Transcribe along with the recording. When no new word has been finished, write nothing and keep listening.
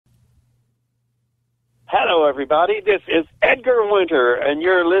Hello, everybody. This is Edgar Winter, and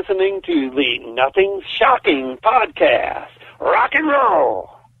you're listening to the Nothing Shocking podcast. Rock and roll!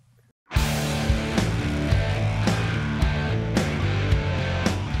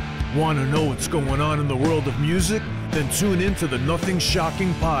 Want to know what's going on in the world of music? Then tune in to the Nothing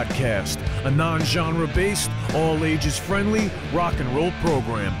Shocking podcast, a non-genre based, all ages friendly rock and roll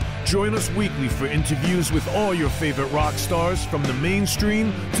program. Join us weekly for interviews with all your favorite rock stars from the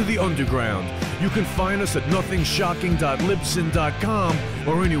mainstream to the underground. You can find us at nothingshocking.libsyn.com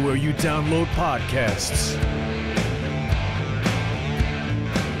or anywhere you download podcasts.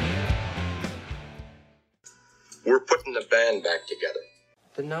 We're putting the band back together.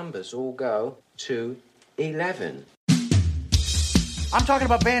 The numbers all go to 11. I'm talking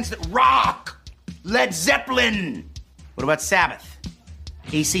about bands that rock. Led Zeppelin. What about Sabbath?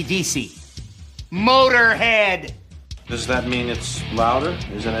 AC/DC. Motorhead. Does that mean it's louder?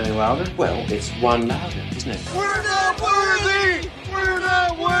 Is it any louder? Well, it's one louder, isn't it? We're not worthy. We're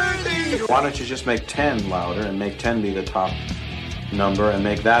not worthy. Why don't you just make 10 louder and make 10 be the top number and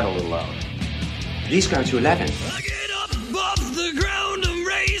make that a little louder? These go to 11. I get up off the ground and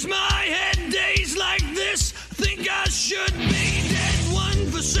raise my head. Days like this, think I should be dead.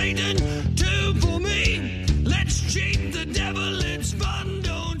 One for Satan, two for me. Let's cheat the devil, it's fun,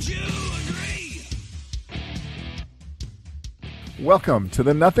 don't you agree? Welcome to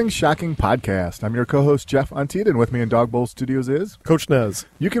the Nothing Shocking podcast. I'm your co-host, Jeff Untied, and with me in Dog Bowl Studios is Coach Nez.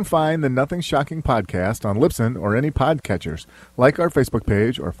 You can find the Nothing Shocking podcast on Libsyn or any podcatchers. Like our Facebook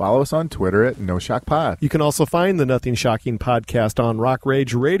page or follow us on Twitter at NoShockPod. You can also find the Nothing Shocking podcast on Rock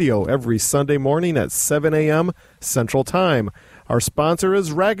Rage Radio every Sunday morning at 7 a.m. Central Time. Our sponsor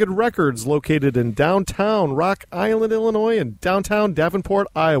is Ragged Records, located in downtown Rock Island, Illinois, and downtown Davenport,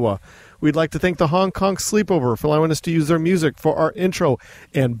 Iowa. We'd like to thank the Hong Kong Sleepover for allowing us to use their music for our intro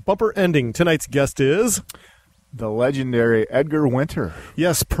and bumper ending. Tonight's guest is the legendary Edgar Winter.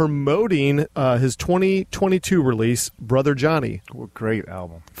 Yes, promoting his 2022 release, Brother Johnny. What great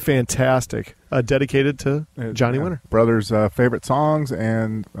album. Fantastic. Dedicated to Johnny Winter. Brother's favorite songs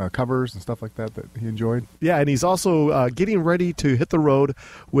and covers and stuff like that he enjoyed. Yeah, and he's also getting ready to hit the road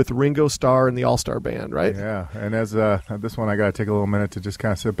with Ringo Starr and the All-Star Band, right? Yeah, and as this one I got to take a little minute to just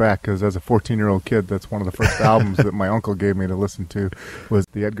kind of sit back, because as a 14-year-old kid, that's one of the first albums that my uncle gave me to listen to was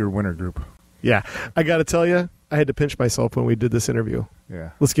the Edgar Winter Group. Yeah, I got to tell you, I had to pinch myself when we did this interview. Yeah.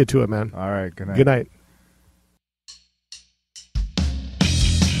 Let's get to it, man. All right, good night. Good night.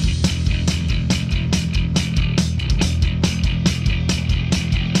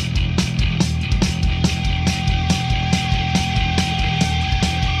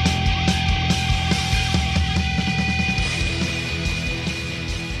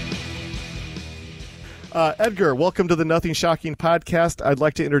 Edgar, welcome to the Nothing Shocking podcast. I'd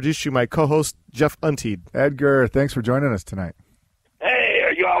like to introduce you, my co-host, Jeff Untied. Edgar, thanks for joining us tonight. Hey,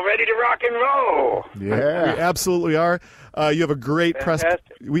 are you all ready to rock and roll? Yeah. We absolutely are. You have a great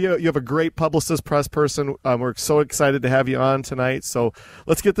you have a great publicist, press person. We're so excited to have you on tonight. So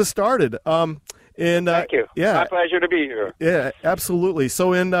let's get this started. Thank you. Yeah, my pleasure to be here. Yeah, absolutely.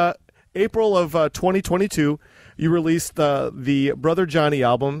 So in April of 2022, you released the Brother Johnny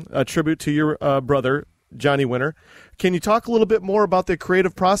album, a tribute to your brother, Johnny Winter. Can you talk a little bit more about the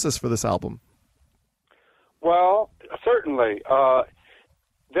creative process for this album? Well, certainly.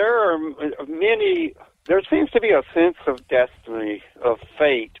 There seems to be a sense of destiny, of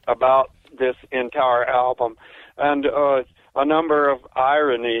fate about this entire album, and a number of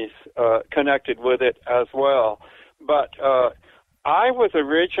ironies connected with it as well. But I was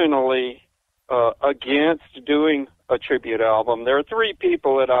originally against doing a tribute album. There are three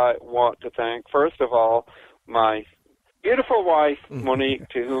people that I want to thank. First of all, my beautiful wife, Monique,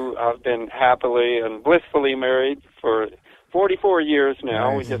 to who I've been happily and blissfully married for 44 years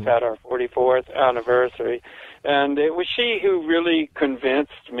now. Nice. We just had our 44th anniversary. And it was she who really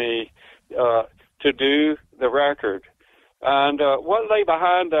convinced me to do the record. And what lay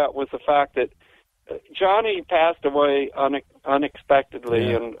behind that was the fact that Johnny passed away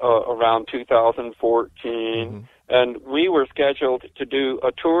unexpectedly in around 2014, and we were scheduled to do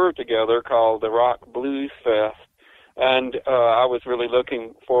a tour together called the Rock Blues Fest, and I was really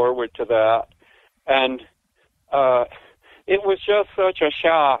looking forward to that. And it was just such a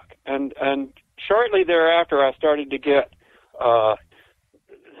shock, and shortly thereafter I started to get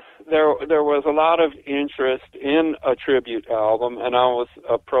there was a lot of interest in a tribute album, and I was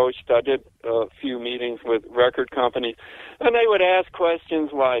approached. I did a few meetings with record companies, and they would ask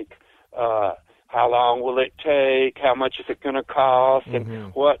questions like, how long will it take? How much is it going to cost?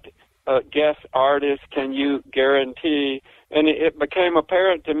 And what guest artists can you guarantee? And it became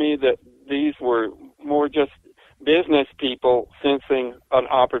apparent to me that these were more just business people sensing an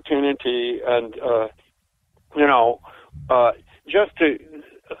opportunity and, just to,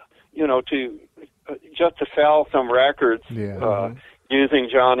 just to sell some records using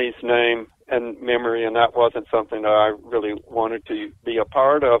Johnny's name and memory, and that wasn't something that I really wanted to be a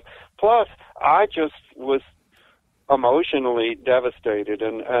part of. Plus, I just was emotionally devastated,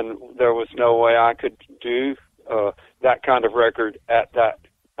 and there was no way I could do that kind of record at that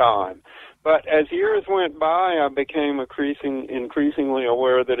time. But as years went by, I became increasingly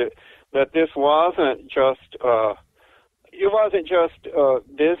aware that this wasn't just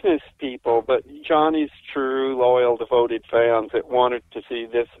business people, but Johnny's true, loyal, devoted fans that wanted to see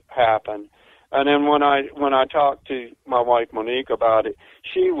this happen. And then when I talked to my wife Monique about it,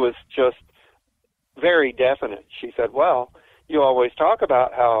 she was just very definite. She said, "Well, you always talk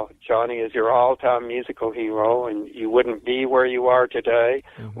about how Johnny is your all-time musical hero, and you wouldn't be where you are today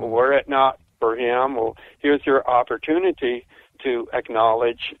were it not for him. Well, here's your opportunity to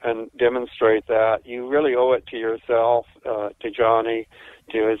acknowledge and demonstrate that. You really owe it to yourself, to Johnny,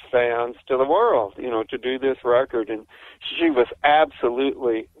 to his fans, to the world, to do this record." And she was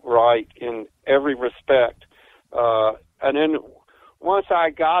absolutely right in every respect. And then once I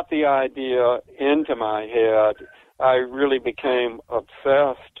got the idea into my head, I really became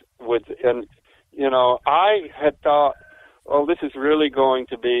obsessed with, and, I had thought, oh, this is really going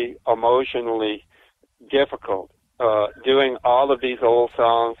to be emotionally difficult. Doing all of these old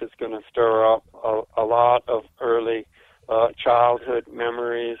songs is going to stir up a lot of early childhood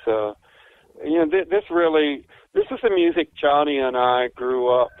memories. This is the music Johnny and I grew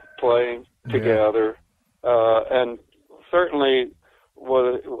up playing together, and certainly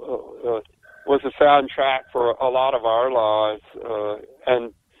was a soundtrack for a lot of our lives.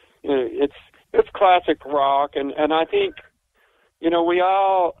 And it's classic rock, and I think, we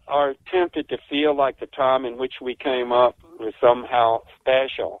all are tempted to feel like the time in which we came up was somehow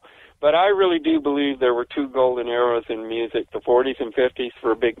special. But I really do believe there were two golden eras in music, the 40s and 50s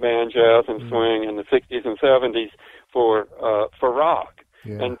for big band jazz and swing, and the 60s and 70s for rock.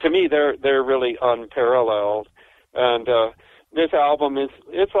 Yeah. And to me, they're really unparalleled. And this album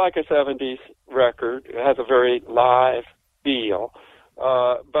it's like a 70s record. It has a very live feel.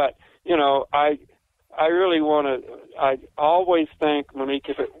 But, I really I always think, Monique,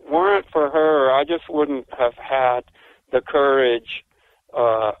 if it weren't for her, I just wouldn't have had the courage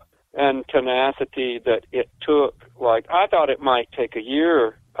and tenacity that it took. Like, I thought it might take a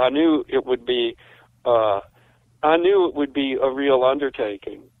year. I knew it would be a real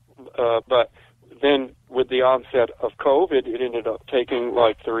undertaking. But then with the onset of COVID, it ended up taking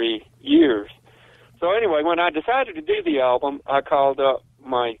like 3 years. So anyway, when I decided to do the album, I called up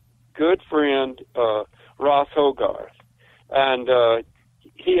my good friend Ross Hogarth, and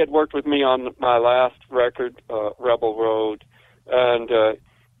he had worked with me on my last record, Rebel Road, and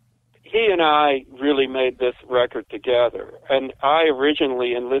he and I really made this record together. And I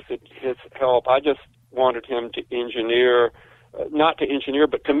originally enlisted his help. I just wanted him to engineer, not to engineer,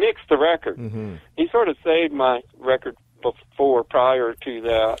 but to mix the record. Mm-hmm. He sort of saved my record prior to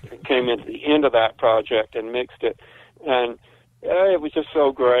that. It came into the end of that project and mixed it, and it was just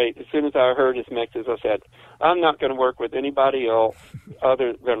so great. As soon as I heard his mixes, I said, I'm not going to work with anybody else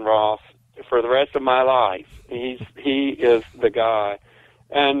other than Ross for the rest of my life. He is the guy.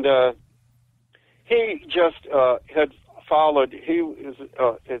 And he just had followed, he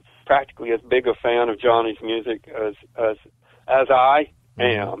is practically as big a fan of Johnny's music as I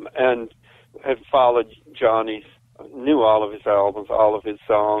am, and had followed Johnny's, knew all of his albums, all of his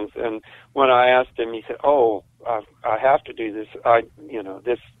songs. And when I asked him, he said, "Oh, I have to do this.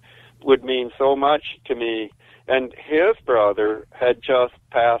 This would mean so much to me." And his brother had just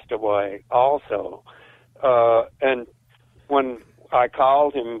passed away also. And when I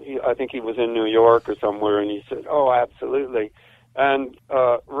called him, I think he was in New York or somewhere, and he said, "Oh, absolutely." And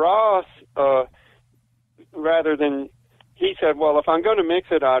Ross, he said, "Well, if I'm going to mix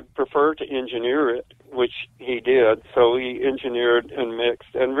it, I'd prefer to engineer it," which he did. So he engineered and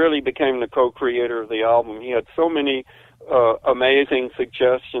mixed and really became the co-creator of the album. He had so many amazing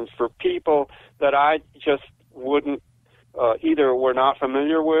suggestions for people that I just wouldn't, either were not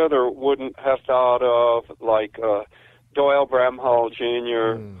familiar with or wouldn't have thought of, like Doyle Bramhall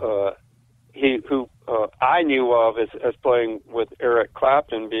Jr., who I knew of as playing with Eric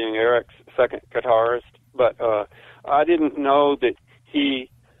Clapton, being Eric's second guitarist, but I didn't know that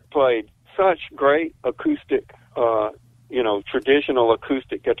he played such great acoustic, traditional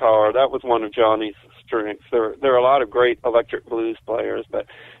acoustic guitar. That was one of Johnny's strengths. There are a lot of great electric blues players, but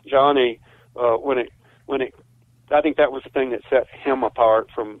Johnny, I think that was the thing that set him apart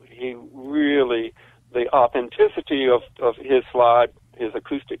from, he really the authenticity of his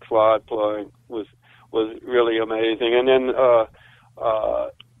acoustic slide playing was really amazing. And then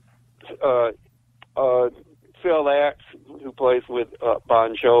Phil X, who plays with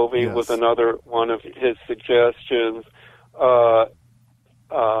Bon Jovi, Yes. was another one of his suggestions.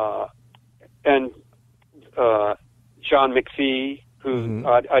 And John McPhee, who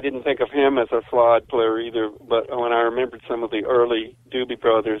I didn't think of him as a slide player either, but when I remembered some of the early Doobie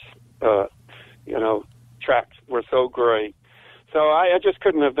Brothers, tracks were so great. So I just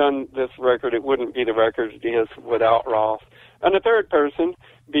couldn't have done this record. It wouldn't be the record it is without Ross. And the third person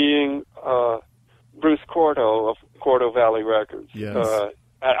being Bruce Cordo of Cordo Valley Records. Yes.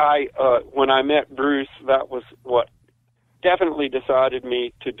 When I met Bruce, that was what definitely decided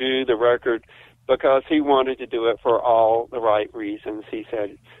me to do the record, because he wanted to do it for all the right reasons. He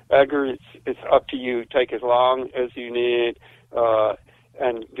said, Edgar, it's up to you. Take as long as you need,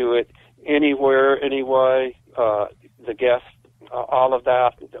 and do it anywhere, anyway. The guests, all of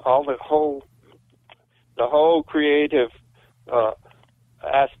that, the whole creative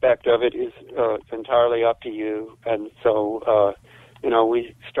aspect of it is entirely up to you. And so,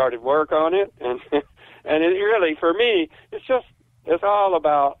 we started work on it, and and it really, for me, it's all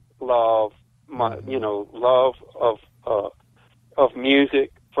about love. Love of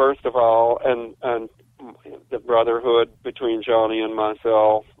music first of all, and the brotherhood between Johnny and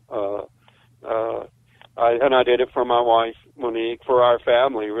myself. I did it for my wife Monique, for our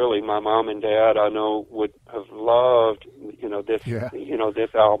family. Really, my mom and dad, I know, would have loved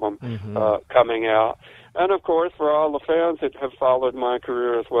this album coming out, and of course for all the fans that have followed my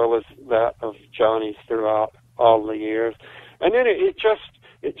career as well as that of Johnny's throughout all the years. And then it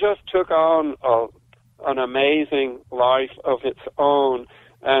just took on an amazing life of its own,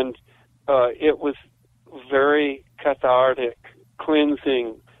 and it was very cathartic,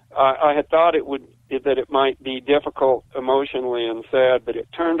 cleansing. I had thought that it might be difficult emotionally and sad, but it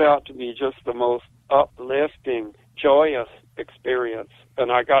turned out to be just the most uplifting, joyous experience.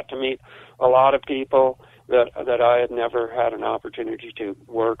 And I got to meet a lot of people that I had never had an opportunity to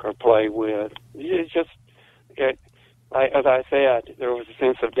work or play with. As I said, there was a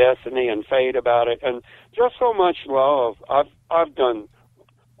sense of destiny and fate about it, and just so much love. I've done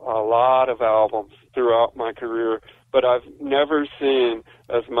a lot of albums throughout my career, but I've never seen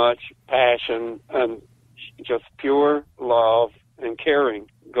as much passion and just pure love and caring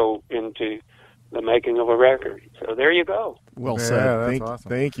go into the making of a record. So there you go. Well Yeah, said. that's awesome.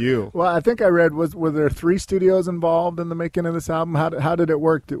 Thank you. Well, I think I read, were there 3 studios involved in the making of this album? How did it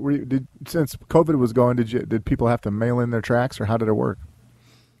work? Since COVID was going, did people have to mail in their tracks, or how did it work?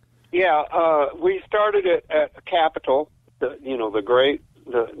 Yeah, we started it at Capitol, the great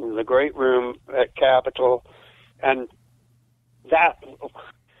room at Capitol, and that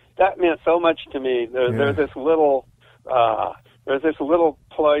meant so much to me. There's this little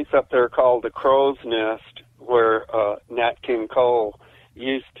place up there called the Crow's Nest, where Nat King Cole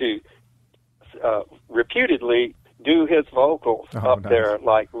used to reputedly do his vocals up there,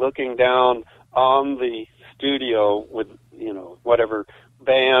 like looking down on the studio with whatever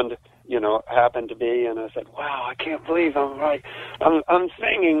band happened to be. And I said, wow, I can't believe I'm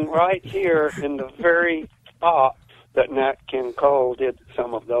singing right here in the very spot that Nat King Cole did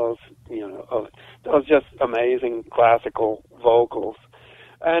some of those those just amazing classical vocals.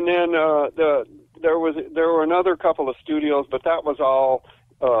 And then there were another couple of studios, but that was all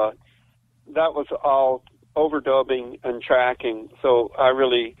overdubbing and tracking. So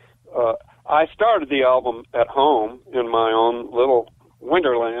I started the album at home in my own little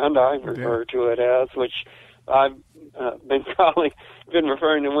Winterland, I refer to it as, which I've been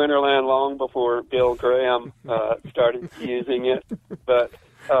referring to Winterland long before Bill Graham started using it. But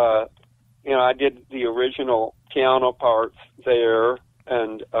I did the original piano parts there,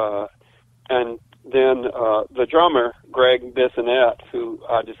 and then the drummer Greg Bissonette, who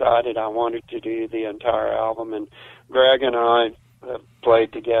I decided I wanted to do the entire album, and Greg and I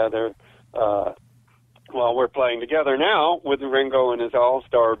played together. We're playing together now with Ringo and his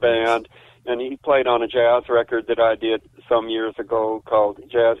all-star band, and he played on a jazz record that I did some years ago called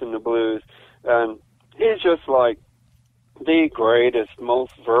Jazz and the Blues. And he's just like the greatest,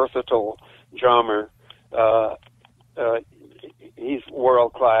 most versatile drummer. He's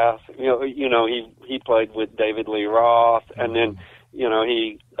world class. He played with David Lee Roth, and then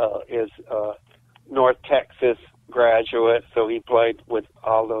he is North Texas graduate, so he played with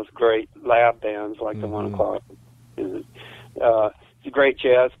all those great lab bands like the 1 O'Clock. He's a great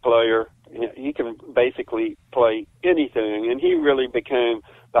jazz player. He can basically play anything, and he really became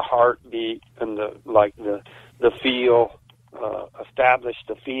the heartbeat and the feel established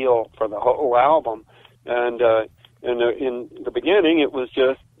the feel for the whole album. And in the beginning, it was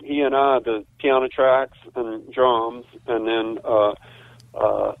just he and I, the piano tracks and drums, and then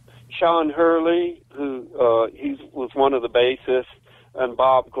Sean Hurley, who he was one of the bassists, and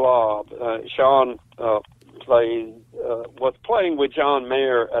Bob Glob. Sean was playing with John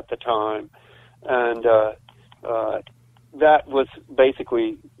Mayer at the time, and that was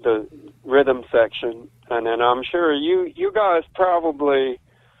basically the rhythm section. And then I'm sure you guys probably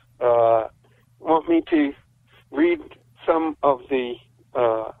want me to read some of the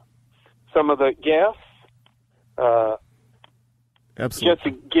guests. Absolutely. Just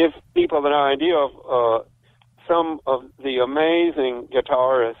to give people an idea of some of the amazing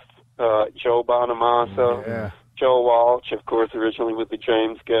guitarists, Joe Bonamassa, Joe Walsh, of course, originally with the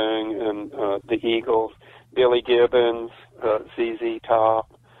James Gang and the Eagles, Billy Gibbons, ZZ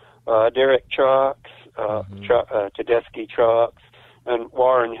Top, Derek Trucks, Tedeschi Trucks, and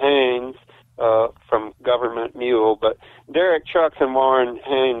Warren Haynes from Government Mule. But Derek Trucks and Warren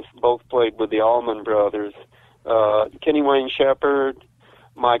Haynes both played with the Allman Brothers. Kenny Wayne Shepherd,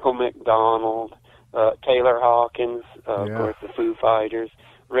 Michael McDonald, Taylor Hawkins, of course, the Foo Fighters.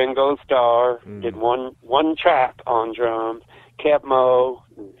 Ringo Starr did one track on drums. Keb Mo,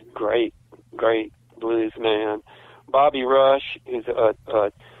 great blues man. Bobby Rush is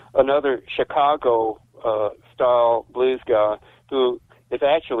another Chicago style blues guy who is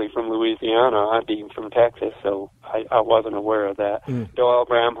actually from Louisiana. I'd be from Texas, so I wasn't aware of that. Doyle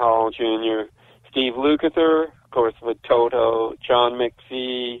Bramhall Jr., Steve Lukather, of course, with Toto, John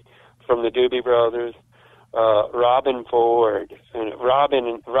McPhee from the Doobie Brothers, Robin Ford. And Robin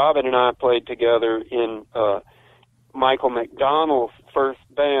and I played together in Michael McDonald's first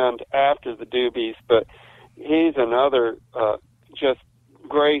band after the Doobies, but he's another just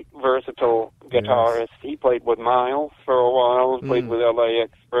great, versatile guitarist. Yes. He played with Miles for a while, played with LA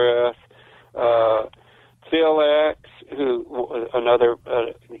Express. Phil X, who another,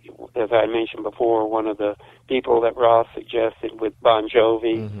 as I mentioned before, one of the people that Ross suggested with Bon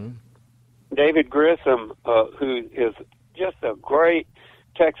Jovi. David Grissom, who is just a great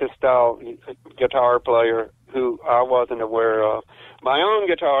Texas-style guitar player who I wasn't aware of. My own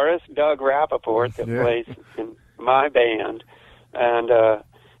guitarist, Doug Rappaport, that plays in my band. And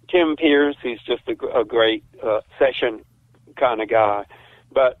Tim Pierce, who's just a great session kind of guy.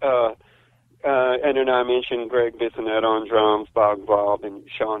 But and then I mentioned Greg Bissonette on drums, Bob Glob, and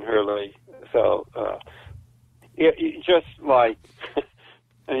Sean Hurley. So it just like,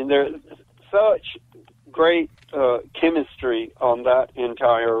 I mean, there's such great chemistry on that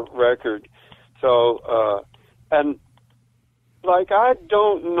entire record. So, and like I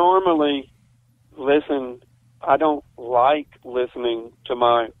don't normally I don't like listening to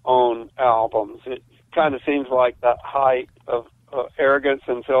my own albums. It kind of seems like the height of arrogance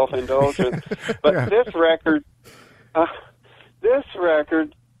and self-indulgence. But this record, I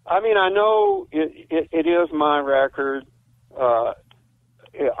mean, I know it is my record.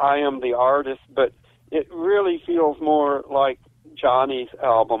 I am the artist, but it really feels more like Johnny's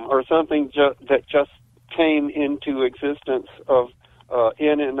album or something that just came into existence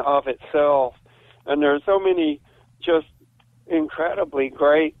in and of itself. And there are so many just incredibly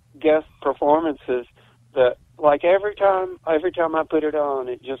great guest performances that, like, every time I put it on,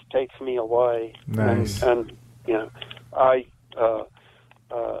 it just takes me away. Nice. And you know, I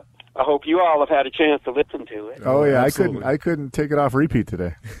hope you all have had a chance to listen to it. Oh yeah, Absolutely. I couldn't take it off repeat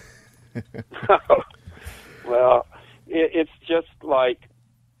today. Well, it's just like,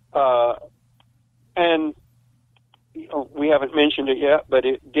 and you know, we haven't mentioned it yet, but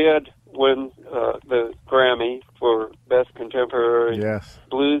it did win the Grammy for Best Contemporary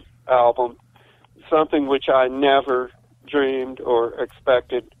Blues Album, something which I never dreamed or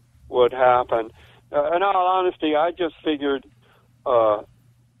expected would happen. In all honesty, I just figured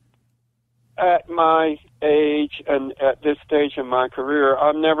at my age and at this stage in my career,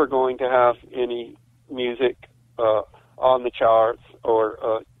 I'm never going to have any music on the charts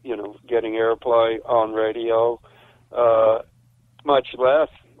or, getting airplay on radio, much less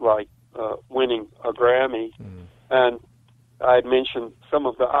like winning a Grammy. And I'd mentioned some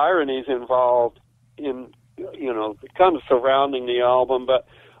of the ironies involved in, kind of surrounding the album, but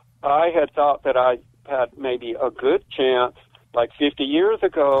I had thought that I had maybe a good chance. Like 50 years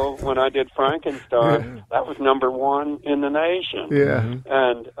ago, when I did Frankenstein, that was #1 in the nation. Yeah,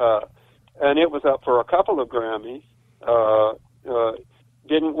 and it was up for a couple of Grammys.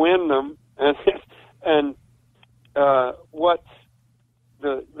 Didn't win them, and what's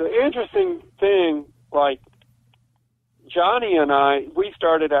the interesting thing? Like Johnny and I, we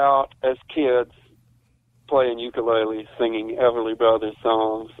started out as kids playing ukulele, singing Everly Brothers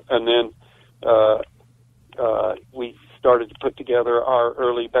songs, and then we started to put together our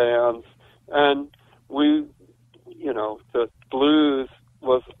early bands, and we, the blues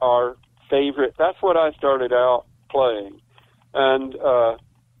was our favorite. That's what I started out playing. And,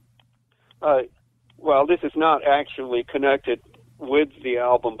 well, this is not actually connected with the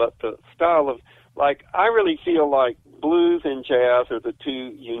album, but the style of, I really feel like blues and jazz are the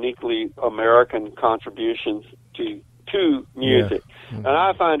two uniquely American contributions to music. Yeah. Mm-hmm. And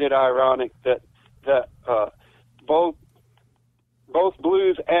I find it ironic that both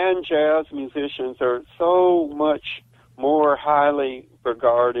blues and jazz musicians are so much more highly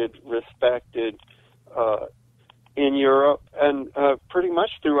regarded, respected in Europe and pretty much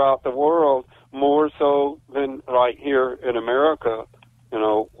throughout the world, more so than right here in America,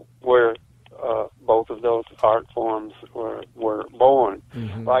 where both of those art forms were born.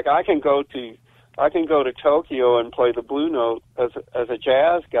 Mm-hmm. I can go to Tokyo and play the Blue Note as a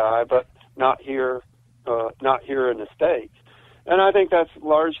jazz guy, but not here in the States. And I think that's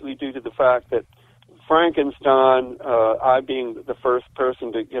largely due to the fact that Frankenstein, I being the first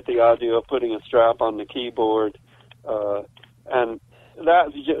person to get the idea of putting a strap on the keyboard, and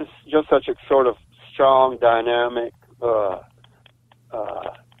that's just such a sort of strong, dynamic,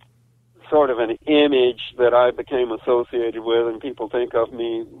 sort of an image that I became associated with, and people think of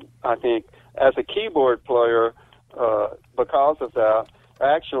me, I think, as a keyboard player because of that.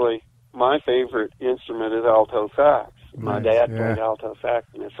 Actually, my favorite instrument is alto sax. Nice. My dad played alto sax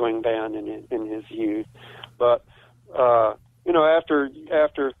in a swing band in his youth. But, but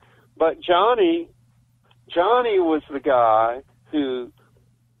Johnny was the guy who,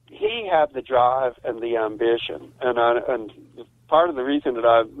 he had the drive and the ambition. And part of the reason that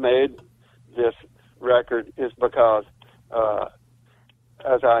I made this record is because,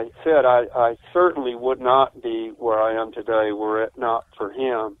 as I said, I certainly would not be where I am today were it not for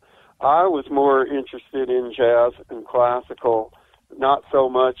him. I was more interested in jazz and classical, not so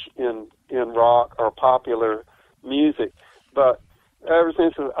much in rock or popular music. But ever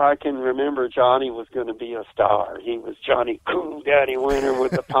since I can remember, Johnny was going to be a star. He was Johnny Cool Daddy Winter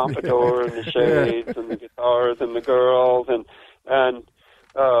with the pompadour and the shades and the guitars and the girls. And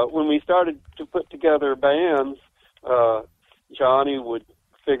when we started to put together bands, Johnny would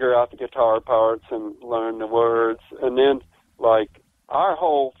figure out the guitar parts and learn the words. And then, our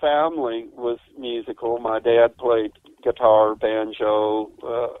whole family was musical. My dad played guitar, banjo,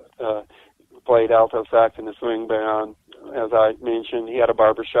 played alto sax in a swing band. As I mentioned, he had a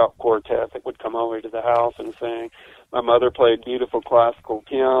barbershop quartet that would come over to the house and sing. My mother played beautiful classical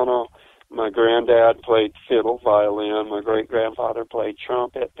piano. My granddad played fiddle, violin. My great-grandfather played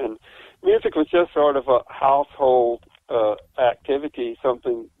trumpet. And music was just sort of a household activity,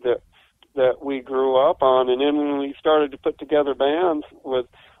 something that we grew up on. And then when we started to put together bands with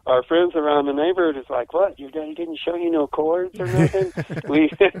our friends around the neighborhood, it's like, what, your daddy didn't show you no chords or nothing?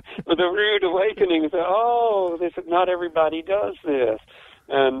 With a rude awakening, we said, oh, not everybody does this.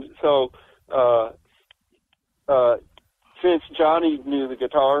 And so since Johnny knew the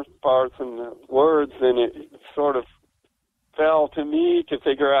guitar parts and the words, then it sort of fell to me to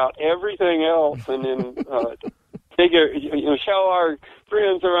figure out everything else and then show our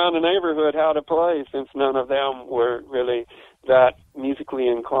friends around the neighborhood how to play, since none of them were really that musically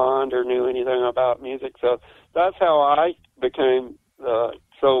inclined or knew anything about music. So that's how I became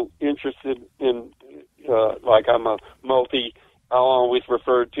so interested in, I'm a I'm always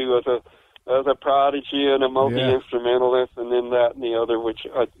referred to as a prodigy and a multi-instrumentalist, and then that and the other, which,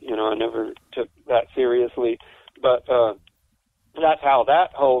 I never took that seriously. But that's how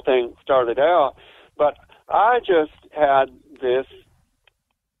that whole thing started out. But I just had this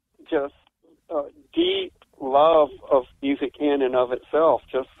deep love of music in and of itself,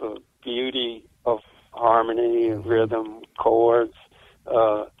 just the beauty of harmony, rhythm, chords,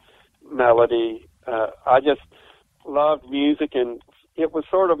 melody. I just loved music, and it was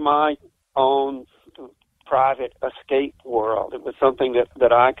sort of my own private escape world. It was something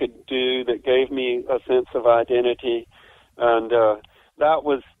that I could do that gave me a sense of identity, and that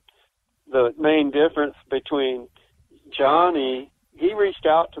was the main difference between Johnny. He reached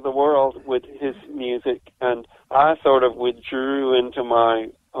out to the world with his music, and I sort of withdrew into my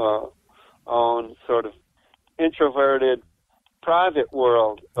own sort of introverted private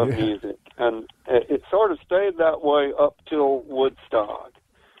world of music, and it sort of stayed that way up till Woodstock,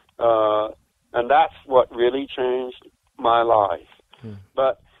 and that's what really changed my life.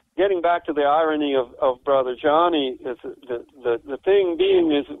 But getting back to the irony of Brother Johnny, is the thing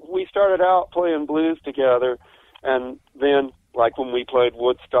being is we started out playing blues together, and then, like when we played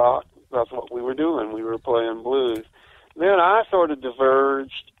Woodstock, that's what we were doing. We were playing blues. Then I sort of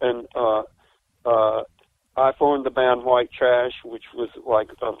diverged, and I formed the band White Trash, which was like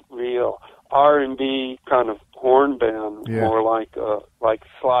a real R&B kind of horn band, more like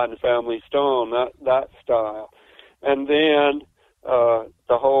Sly and the Family Stone, that style. And then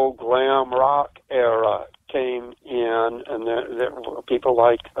the whole glam rock era came in, and there were people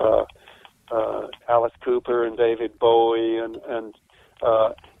like Alice Cooper and David Bowie, and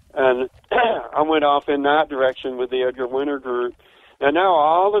I went off in that direction with the Edgar Winter group. And now,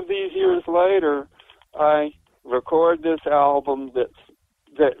 all of these years later, I record this album that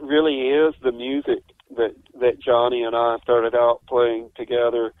really is the music that Johnny and I started out playing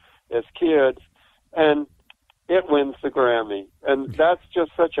together as kids, and it wins the Grammy. And that's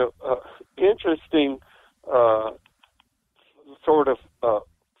just such a interesting sort of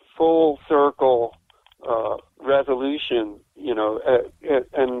full circle resolution, you know,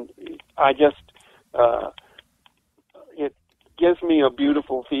 and I just it gives me a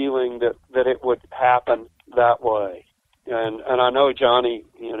beautiful feeling that it would happen that way. And I know Johnny,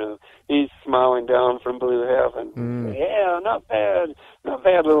 you know, he's smiling down from blue heaven. Yeah, not bad,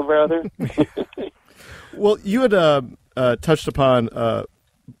 little brother. Well, you had touched upon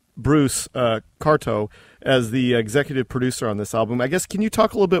Bruce Carto as the executive producer on this album. I guess, can you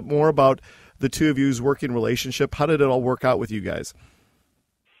talk a little bit more about the two of you's working relationship? How did it all work out with you guys?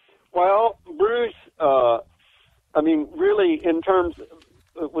 Well, Bruce, I mean, really, in terms,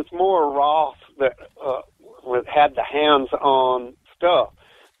 it was more Ross that had the hands-on stuff.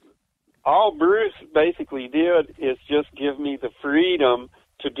 All Bruce basically did is just give me the freedom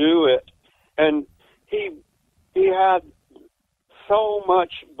to do it, and he had so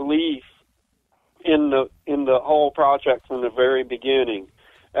much belief in the whole project from the very beginning.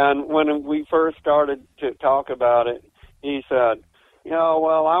 And when we first started to talk about it, he said, you know,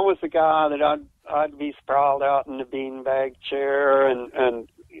 well, I was the guy that I'd be sprawled out in the beanbag chair, and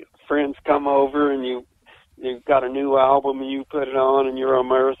friends come over, and you've got a new album, and you put it on, and you're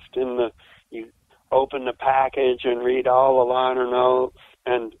immersed in you open the package and read all the liner notes.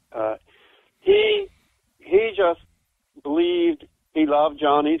 And he just believed, he loved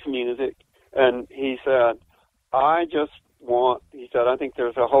Johnny's music, and he said, I think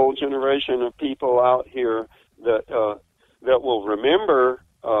there's a whole generation of people out here that will remember,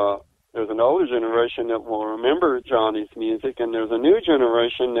 there's an older generation that will remember Johnny's music, and there's a new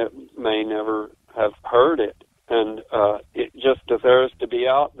generation that may never have heard it, and it just deserves to be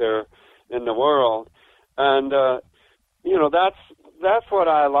out there in the world. And you know, that's what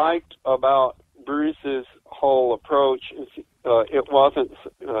I liked about Bruce's whole approach. It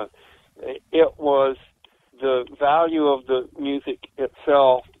was the value of the music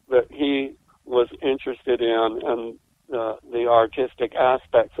itself that he was interested in, and the artistic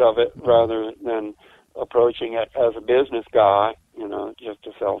aspects of it, rather than approaching it as a business guy, you know, just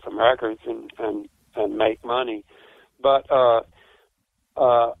to sell some records and make money. But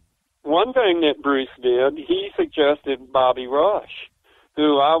one thing that Bruce did, he suggested Bobby Rush,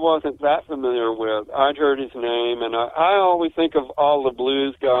 who I wasn't that familiar with. I'd heard his name, and I always think of all the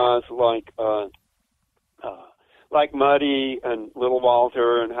blues guys like Muddy and Little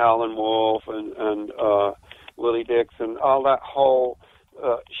Walter and Howlin' Wolf and Willie Dixon, all that whole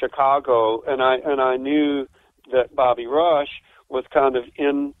Chicago, and I knew that Bobby Rush was kind of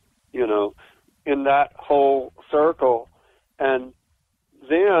in that whole circle. And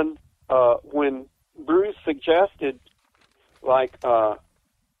then when Bruce suggested, I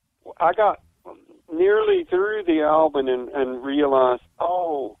got nearly through the album and realized,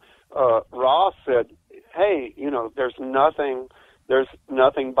 Ross said, hey, you know, there's nothing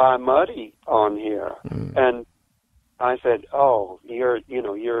by Muddy on here. And I said,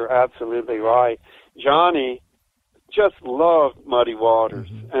 you're absolutely right. Johnny just loved Muddy Waters.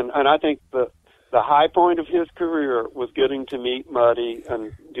 And I think the high point of his career was getting to meet Muddy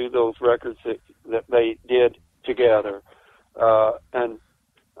and do those records that they did together. And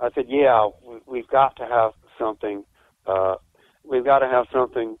I said, yeah, we've got to have something. We've got to have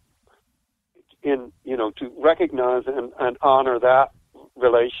something in, you know, to recognize and honor that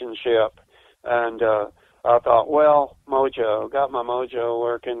relationship. And I thought, well, Mojo, got my Mojo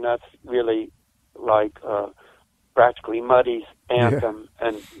working. That's really like practically Muddy's anthem. Yeah.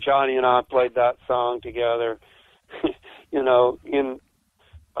 And Johnny and I played that song together, you know, in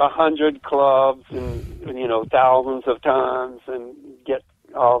 100 clubs and, you know, thousands of times, and get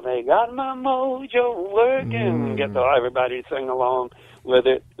all they got my mojo working, get everybody to sing along with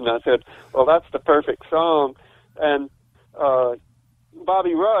it. And I said, well, that's the perfect song. And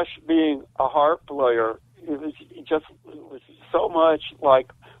Bobby Rush, being a harp player, it was so much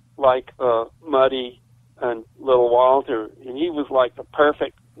like like Muddy and Little Walter, and he was like the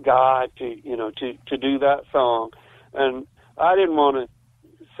perfect guy to do that song. And I didn't want to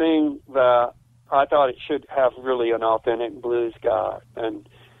sing that. I thought it should have really an authentic blues guy. And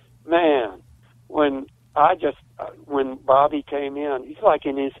man, when Bobby came in, he's like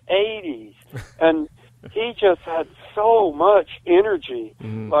in his 80s, and he just had so much energy.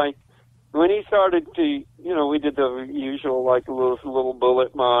 Like when he started to, we did the usual like little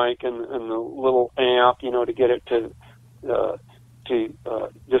bullet mic and the little amp, to get it to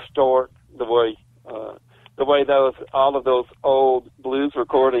distort the way all of those old blues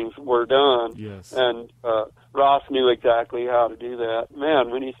recordings were done. Yes. And Ross knew exactly how to do that.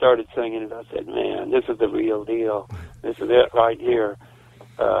 Man, when he started singing it, I said, man, this is the real deal. This is it right here.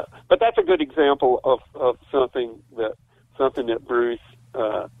 But that's a good example of something that Bruce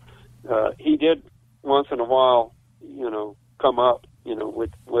he did once in a while, come up,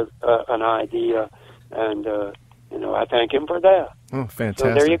 with an idea, and I thank him for that. Oh, fantastic!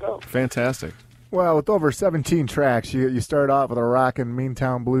 So there you go. Fantastic. Well, with over 17 tracks, you start off with a rockin'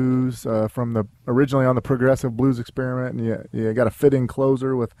 Meantown Blues originally on the Progressive Blues Experiment, and you got a fitting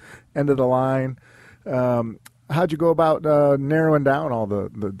closer with End of the Line. How'd you go about narrowing down all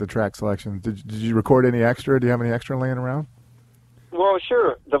the track selections? Did you record any extra? Do you have any extra laying around? Well,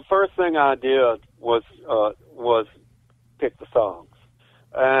 sure. The first thing I did was pick the songs,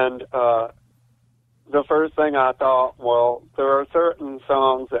 and the first thing I thought, well, there are certain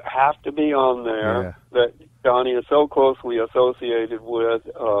songs that have to be on there that Johnny is so closely associated with,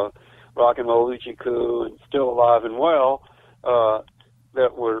 Rock and Roll Hoochie Coo and Still Alive and Well,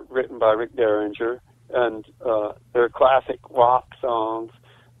 that were written by Rick Derringer, and they're classic rock songs.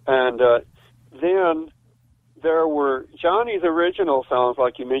 And then there were Johnny's original songs,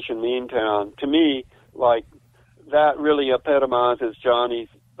 like you mentioned, Meantown. To me, like, that really epitomizes Johnny's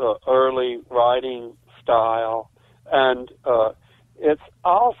early writing style, and it's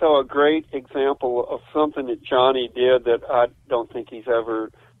also a great example of something that Johnny did that I don't think he's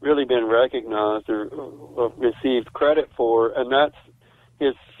ever really been recognized or received credit for, and that's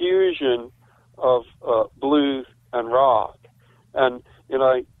his fusion of blues and rock. And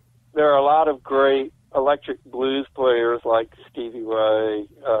there are a lot of great electric blues players like Stevie Ray,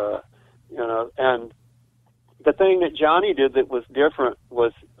 and the thing that Johnny did that was different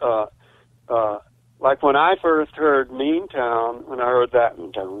was, like when I first heard Meantown, when I heard that, I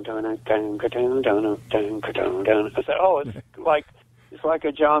said, oh, it's like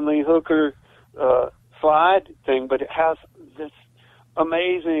a John Lee Hooker slide thing, but it has this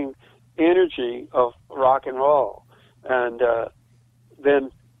amazing energy of rock and roll. And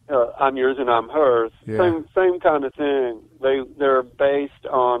then I'm Yours and I'm Hers, same kind of thing. They're based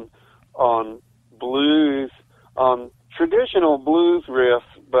on blues, on traditional blues riffs,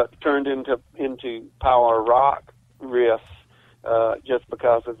 but turned into power rock riffs, just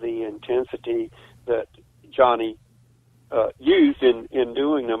because of the intensity that Johnny used in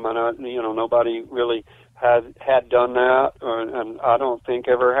doing them. And nobody really had done that, and I don't think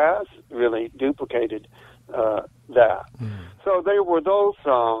ever has really duplicated that. So they were those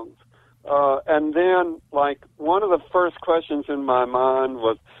songs, and then like one of the first questions in my mind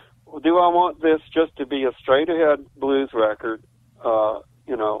was, do I want this just to be a straight-ahead blues record,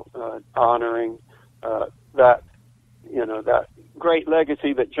 honoring that great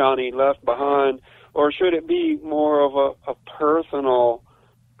legacy that Johnny left behind, or should it be more of a personal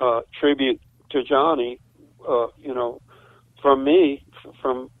tribute to Johnny, from me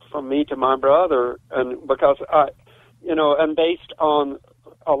to my brother, and because and based on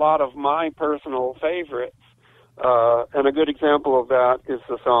a lot of my personal favorites. And a good example of that is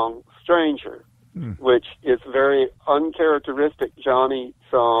the song Stranger, which is a very uncharacteristic Johnny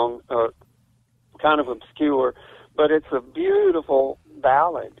song, kind of obscure, but it's a beautiful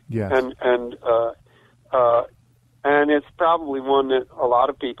ballad. Yes. And it's probably one that a lot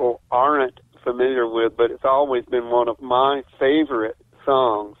of people aren't familiar with, but it's always been one of my favorite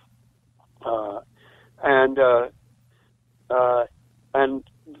songs. And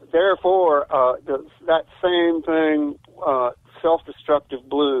therefore, that same thing, Self-Destructive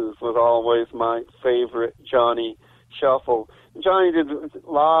Blues was always my favorite Johnny shuffle. Johnny did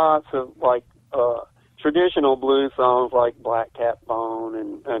lots of traditional blues songs like Black Cat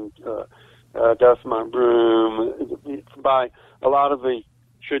Bone and Dust My Broom. It's by a lot of the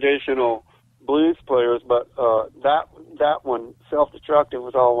traditional blues players, but that one, Self-Destructive,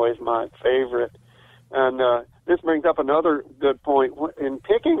 was always my favorite. And this brings up another good point. In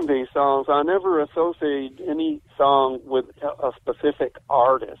picking these songs, I never associated any song with a specific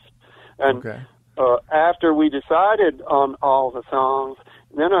artist. And after we decided on all the songs,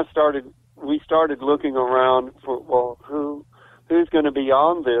 we started looking around for, well, who's going to be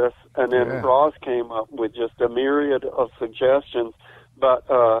on this? And then Ross came up with just a myriad of suggestions. But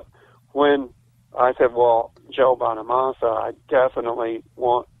when I said, well, Joe Bonamassa, I definitely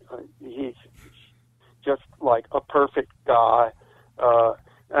want, he's just like a perfect guy.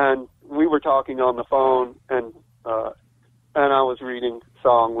 And we were talking on the phone, and I was reading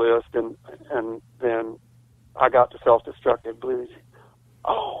song list, and then I got to Self-Destructive Blues.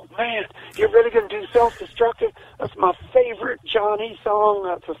 Oh, man, you're really going to do Self-Destructive? That's my favorite Johnny song.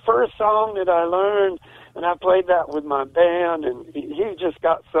 That's the first song that I learned, and I played that with my band, and he just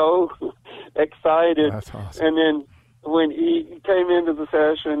got so excited. That's awesome. And then when he came into the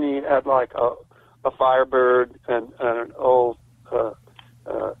session, he had like a Firebird and an old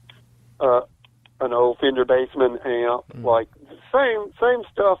Fender Bassman amp, like same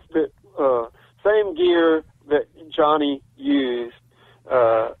stuff that same gear that Johnny used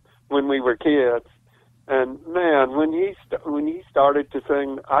when we were kids. And man, when he started to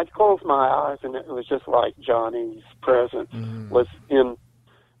sing, I'd close my eyes, and it was just like Johnny's presence was in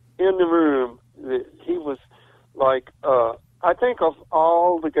the room. He was like, I think of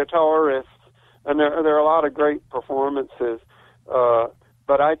all the guitarists, and there are a lot of great performances,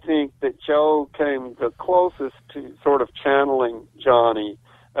 but I think that Joe came the closest to sort of channeling Johnny.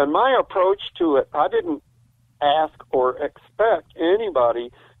 And my approach to it, I didn't ask or expect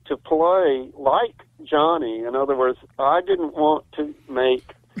anybody to play like Johnny. In other words, I didn't want to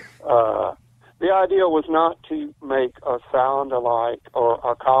make, the idea was not to make a sound-alike or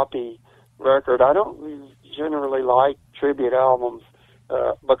a copy record. I don't generally like tribute albums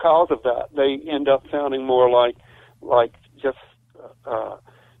because of that. They end up sounding more like just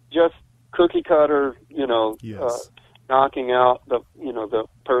cookie cutter, knocking out the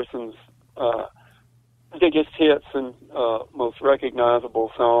person's biggest hits and most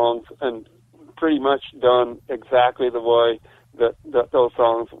recognizable songs, and pretty much done exactly the way that those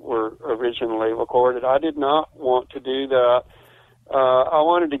songs were originally recorded. I did not want to do that. I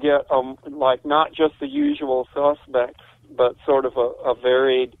wanted to get not just the usual suspects, but sort of a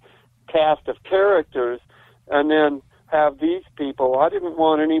varied cast of characters, and then have these people. I didn't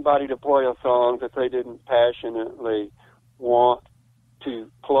want anybody to play a song that they didn't passionately want to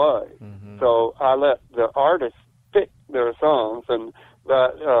play. So I let the artists pick their songs, and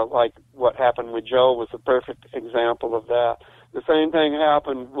that, like what happened with Joe, was a perfect example of that. The same thing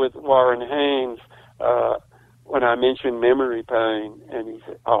happened with Warren Haynes when I mentioned Memory Pain, and he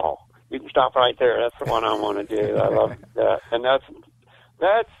said, "Oh, you can stop right there. That's the one I want to do. I love that." And that's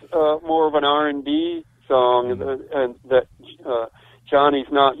more of an R&B song, and that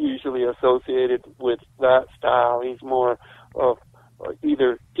Johnny's not usually associated with that style. He's more of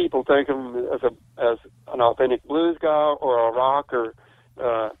either people think of him as an authentic blues guy or a rocker,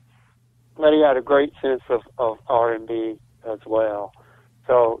 but he had a great sense of R&B as well.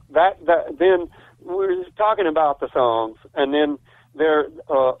 So that then we're talking about the songs, and then there,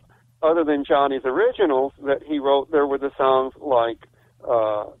 other than Johnny's originals that he wrote, there were the songs like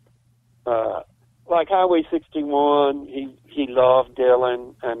Highway 61. He loved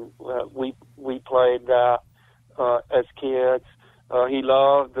Dylan, and we played that as kids. He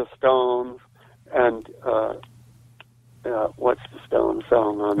loved the Stones, and what's the Stones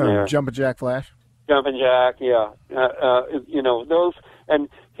song on there? Jumpin' Jack Flash. Jumpin' Jack, yeah. Those, and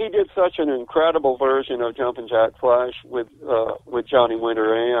he did such an incredible version of Jumpin' Jack Flash with Johnny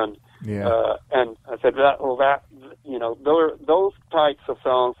Winter and I said those types of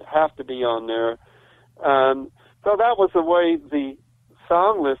songs have to be on there. So that was the way the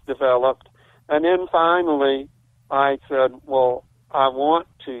song list developed, and then finally I said, well, I want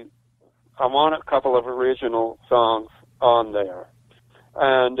a couple of original songs on there,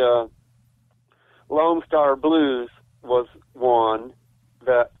 and Lone Star Blues was one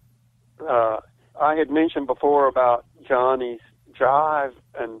that I had mentioned before about Johnny's drive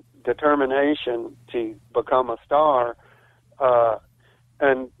and determination to become a star,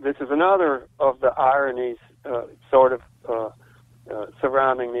 and this is another of the ironies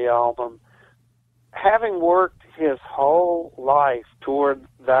surrounding the album. Having worked his whole life toward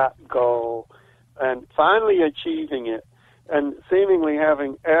that goal and finally achieving it, and seemingly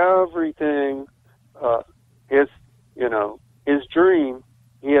having everything, his dream,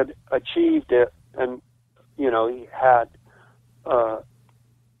 he had achieved it, and he had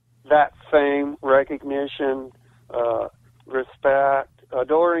that fame, recognition, respect,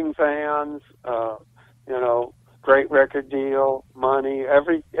 adoring fans, great record deal, money,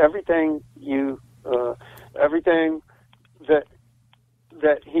 everything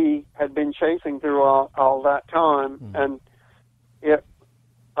that he had been chasing through all that time, and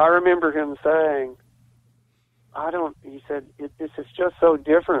I remember him saying, he said, this is just so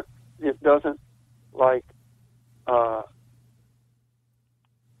different. It doesn't, like,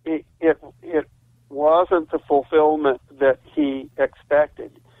 it wasn't the fulfillment that he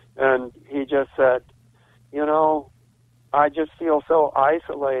expected. And he just said, I just feel so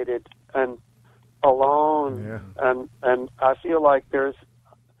isolated and alone. Yeah. And I feel like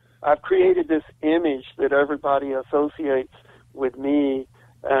I've created this image that everybody associates with me,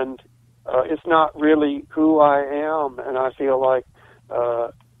 and it's not really who I am. And I feel like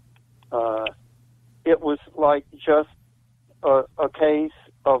it was like just a case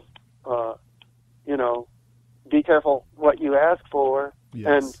of, be careful what you ask for.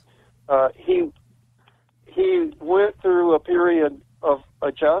 Yes. And he went through a period of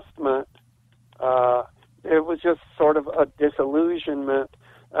adjustment. It was just sort of a disillusionment.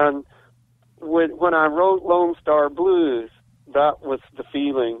 And when I wrote Lone Star Blues, that was the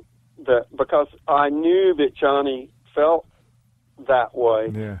feeling that, because I knew that Johnny felt that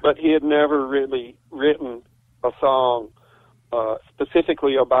way, but he had never really written a song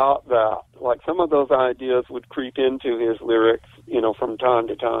specifically about that. Like, some of those ideas would creep into his lyrics, from time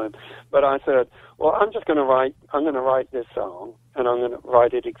to time. But I said, well, I'm going to write this song, and I'm going to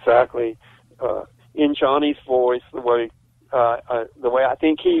write it exactly in Johnny's voice, the way I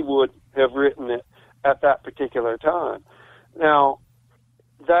think he would have written it at that particular time. Now,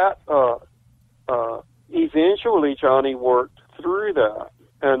 that eventually Johnny worked through that,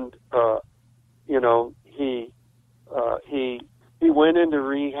 and he went into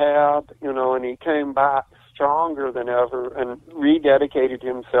rehab, and he came back stronger than ever and rededicated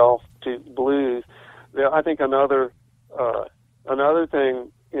himself to blues. I think another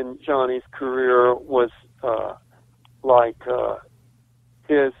thing in Johnny's career was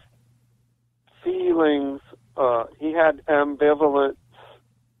his feelings. He had ambivalence.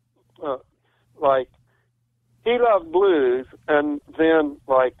 He loved blues, and then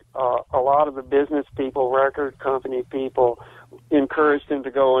a lot of the business people, record company people, encouraged him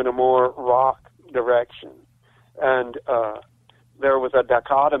to go in a more rock direction. And there was a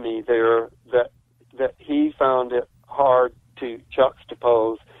dichotomy there that he found it hard to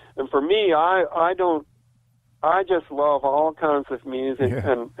juxtapose. And for me, I just love all kinds of music,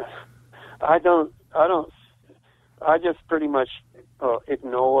 and I just pretty much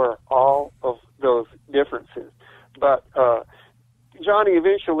ignore all of those differences. But Johnny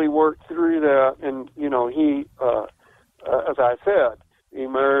eventually worked through that, and he, as I said,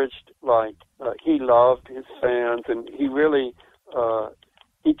 emerged he loved his fans, and he really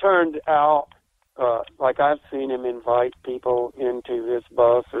he turned out like I've seen him invite people into his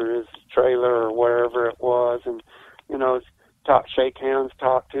bus or his trailer or wherever it was, and shake hands,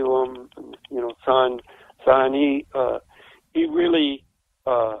 talk to them, and, sign. He really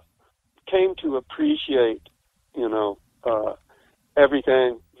came to appreciate,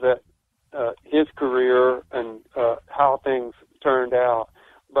 everything that his career and how things turned out.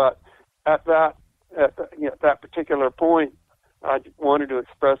 But at that particular point, I wanted to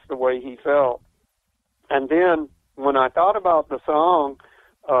express the way he felt. And then when I thought about the song,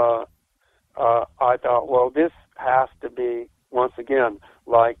 I thought, well, this has to be, once again,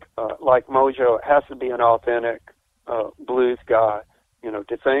 like Mojo, it has to be an authentic blues guy,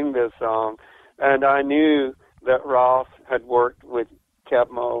 to sing this song. And I knew that Ross had worked with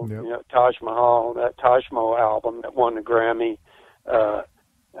Kebmo, Taj Mahal, that Taj Mahal album that won the Grammy.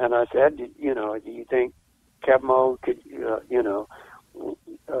 And I said, do you think Kebmo could,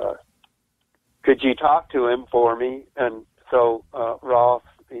 could you talk to him for me? And so Ross,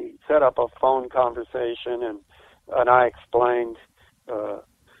 he set up a phone conversation, and I explained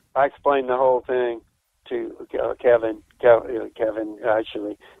the whole thing to Kevin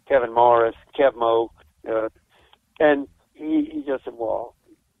Morris, Kebmo, and he just said, well,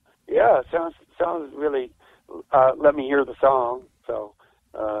 yeah, sounds really, let me hear the song. So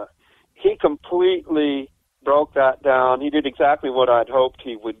he completely broke that down. He did exactly what I'd hoped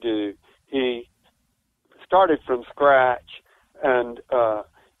he would do. He started from scratch, and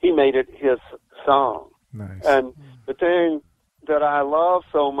he made it his song. Nice. And the thing that I love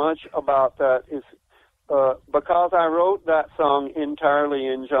so much about that is because I wrote that song entirely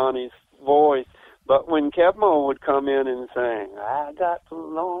in Johnny's voice, but when Kebmo would come in and sing, I got the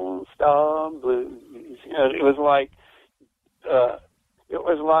Lone Star Blues, it was like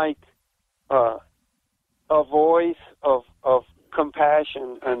a voice of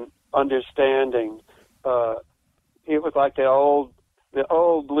compassion and understanding. It was like the old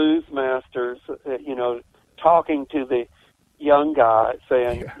blues masters, talking to the young guy,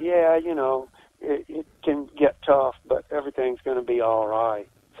 saying, it can get tough, but everything's going to be all right.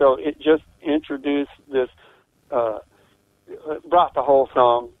 So it just introduced this, brought the whole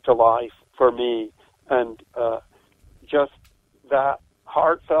song to life for me, and just that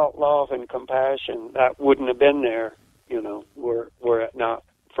heartfelt love and compassion that wouldn't have been there, were it not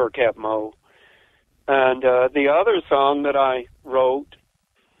for Kev Moe. And the other song that I wrote,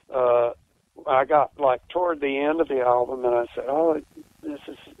 I got like toward the end of the album, and I said, "Oh, this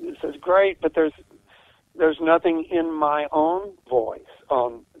is great, but there's nothing in my own voice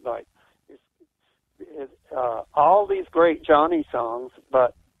on like all these great Johnny songs,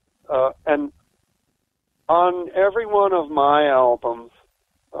 but and on every one of my albums,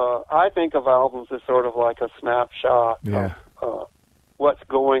 I think of albums as sort of like a snapshot of what's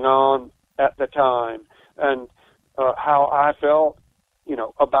going on at the time and how I felt,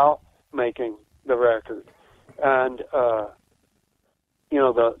 about making the record. And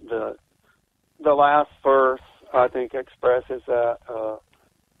the last verse, I think, expresses that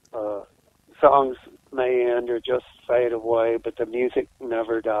songs may end or just fade away, but the music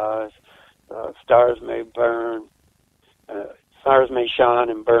never dies. Stars may burn, stars may shine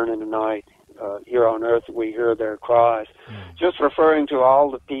and burn in the night. Here on earth we hear their cries. Just referring to all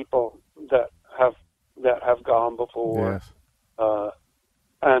the people that have gone before. Yes.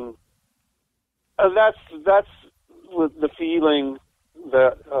 And that's with the feeling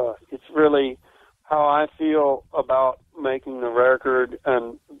that it's really how I feel about making the record,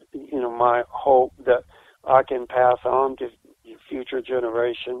 and my hope that I can pass on to future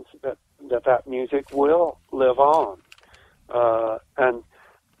generations that music will live on. And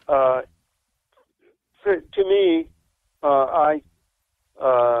to me,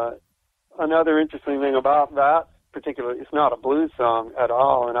 another interesting thing about that particular, it's not a blues song at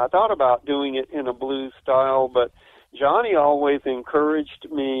all, and I thought about doing it in a blues style, but Johnny always encouraged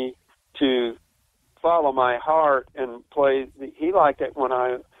me to follow my heart and play. He liked it when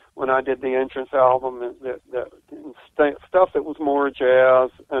I did the Entrance album, and the stuff that was more jazz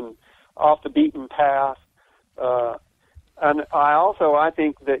and off the beaten path. And I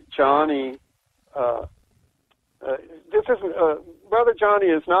think that Johnny, this isn't, Brother Johnny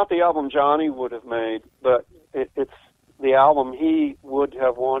is not the album Johnny would have made, but it's the album he would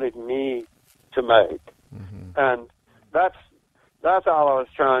have wanted me to make. Mm-hmm. And that's all I was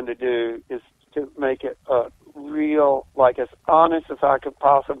trying to do, is to make it real, like as honest as I could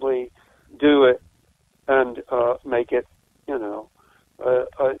possibly do it, and make it,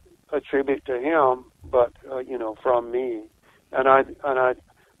 a tribute to him, but from me. And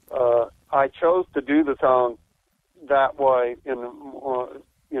I chose to do the song that way,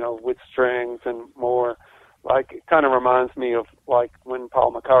 with strings and more. Like, it kind of reminds me of like when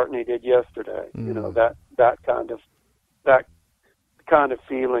Paul McCartney did Yesterday. That kind of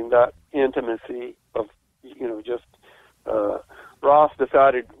feeling, that intimacy of just Ross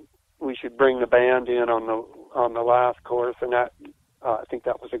decided we should bring the band in on the last chorus, and that I think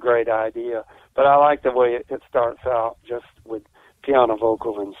that was a great idea. But I like the way it starts out just with piano,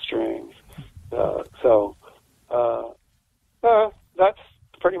 vocal, and strings. That's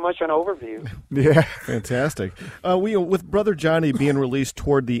pretty much an overview. Yeah, fantastic. With Brother Johnny being released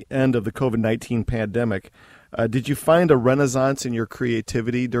toward the end of the COVID-19 pandemic, did you find a renaissance in your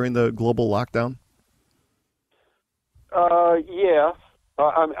creativity during the global lockdown? Yes.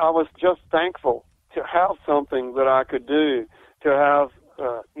 I was just thankful to have something that I could do, to have,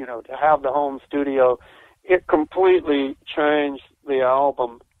 to have the home studio. It completely changed the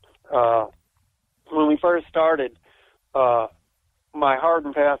album. When we first started, my hard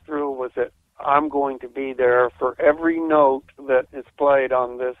and fast rule was that I'm going to be there for every note that is played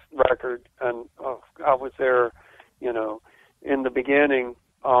on this record, and I was there, in the beginning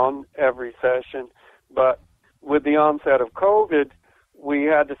on every session. But with the onset of COVID, we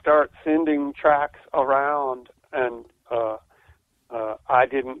had to start sending tracks around, and I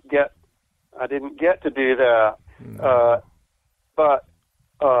didn't get to do that. But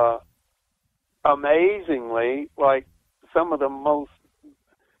amazingly, like some of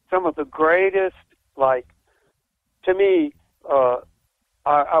the greatest, like, to me,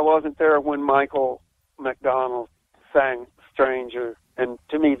 I wasn't there when Michael McDonald sang Stranger, and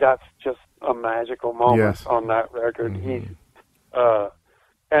to me that's just a magical moment on that record. Mm-hmm.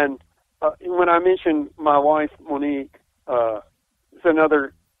 And when I mentioned my wife, Monique, it's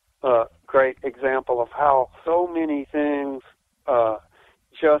another great example of how so many things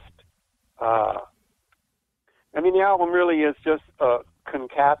the album really is just a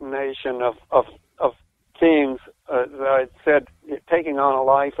concatenation of things, as I said, taking on a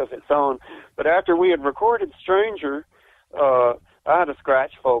life of its own. But after we had recorded Stranger, I had a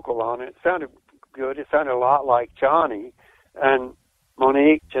scratch vocal on it. It sounded good. It sounded a lot like Johnny. And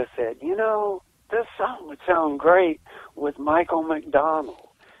Monique just said, this song would sound great with Michael McDonald.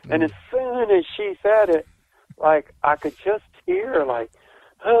 And as soon as she said it, like, I could just hear, like,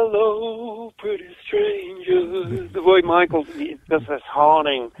 hello, pretty stranger. The way Michael's just this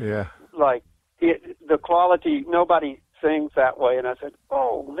haunting, like, the quality, nobody sings that way. And I said,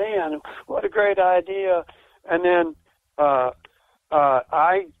 oh, man, what a great idea. And then I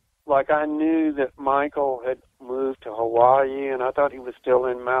knew that Michael had moved to Hawaii, and I thought he was still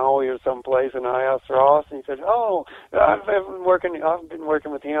in Maui or someplace, and I asked Ross, and he said, oh, I've been working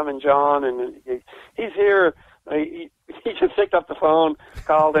with him and John, and he's here. He just picked up the phone,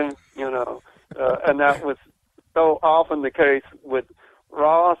 called him, and that was so often the case with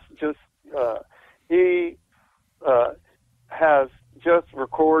Ross. Just he has just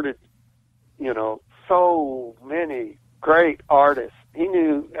recorded, so many great artists. He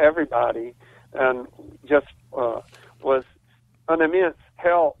knew everybody, and just was an immense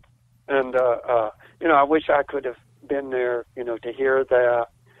help. And I wish I could have been there, to hear that.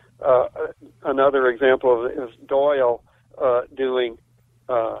 Another example of it is Doyle doing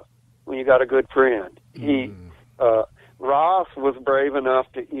When You Got a Good Friend. He Ross was brave enough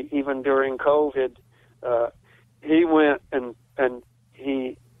to, even during COVID, he went and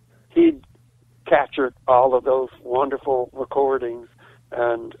he captured all of those wonderful recordings,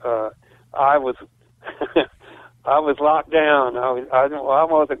 and I was I was locked down. I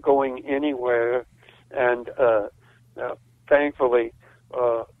wasn't going anywhere, and thankfully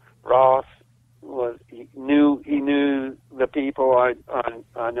Ross he knew the people.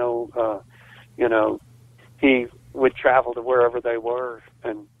 I know he would travel to wherever they were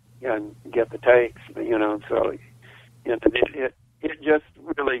and get the tapes, so it just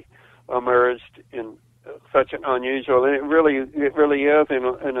really emerged in such an unusual, and it really is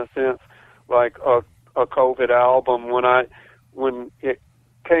in a sense like a COVID album. When it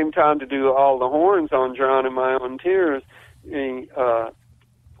came time to do all the horns on Drowning My Own Tears, we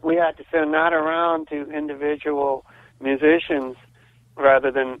had to send that around to individual musicians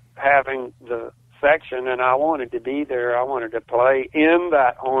rather than having the section, and I wanted to be there. I wanted to play in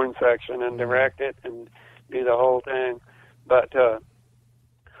that horn section and direct it and do the whole thing. But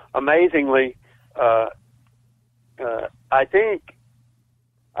amazingly, I think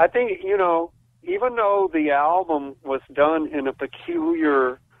even though the album was done in a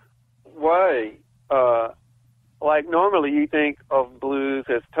peculiar way, like normally you think of blues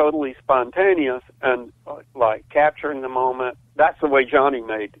as totally spontaneous and like capturing the moment. That's the way Johnny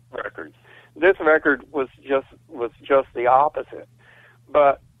made records. This record was just the opposite,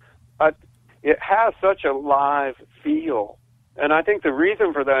 but it has such a live feel, and I think the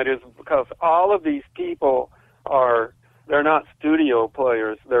reason for that is because all of these people they're not studio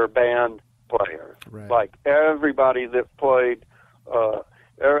players, they're band players. Right. Like everybody that played,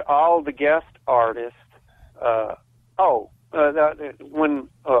 all the guest artists.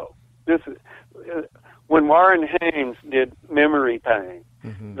 When Warren Haynes did Memory Pain,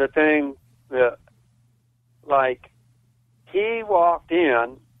 the thing that, like, he walked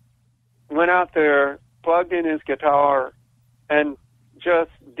in, went out there, plugged in his guitar, and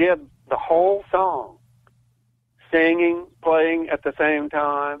just did the whole song, singing, playing at the same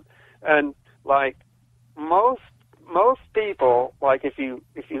time. And like most people, like if you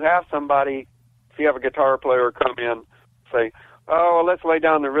have somebody, if you have a guitar player come in, say, oh, well, let's lay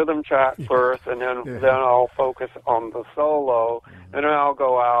down the rhythm track first, and then I'll focus on the solo, and then I'll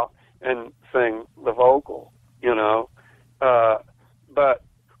go out and sing the vocal, but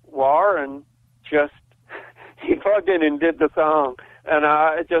Warren just, he plugged in and did the song, and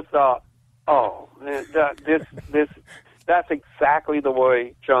I just thought, oh, man, that's exactly the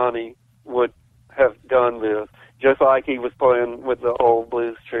way Johnny would have done this, just like he was playing with the old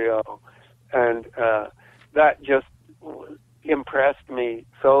blues trio. And that just impressed me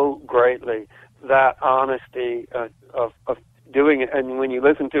so greatly, that honesty of doing it. And when you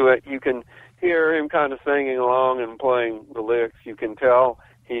listen to it, you can hear him kind of singing along and playing the licks. You can tell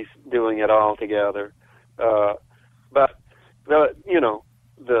he's doing it all together. But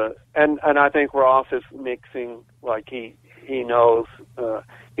and I think Ross is mixing like he knows.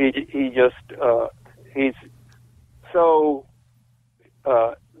 He's so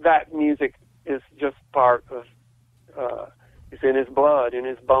that music is just part of. It's in his blood, in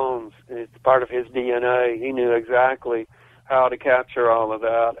his bones. It's part of his DNA. He knew exactly how to capture all of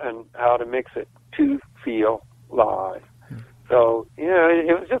that and how to mix it to feel live. So,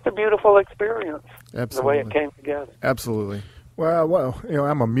 it was just a beautiful experience. Absolutely. The way it came together. Absolutely. Well,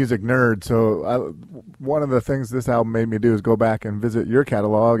 I'm a music nerd, so one of the things this album made me do is go back and visit your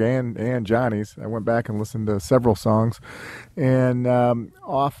catalog and Johnny's. I went back and listened to several songs, and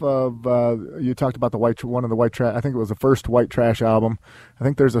off of you talked about one of the White Trash. I think it was the first White Trash album. I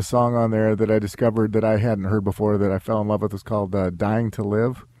think there's a song on there that I discovered that I hadn't heard before that I fell in love with. It's called "Dying to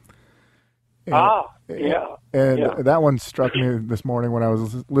Live." And that one struck me this morning when I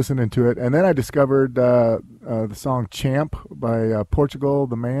was listening to it. And then I discovered the song "Champ" by Portugal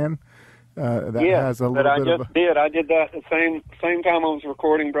the Man. Has a little bit of I did that the same time I was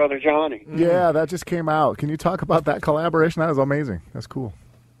recording Brother Johnny. Yeah, that just came out. Can you talk about that collaboration? That was amazing. That's cool.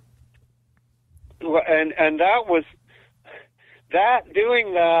 And that was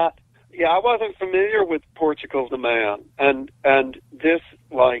doing that. Yeah, I wasn't familiar with Portugal the Man, and this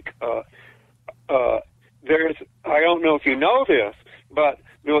there's, I don't know if you know this, but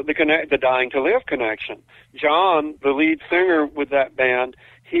the Dying to Live connection. John, the lead singer with that band,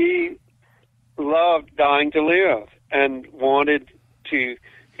 he loved Dying to Live and wanted to,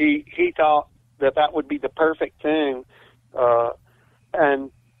 he thought that would be the perfect thing,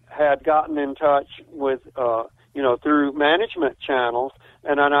 and had gotten in touch with, through management channels.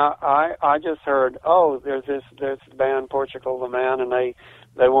 And then I just heard, there's this band, Portugal the Man, and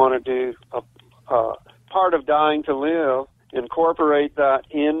they want to do a part of Dying to Live, incorporate that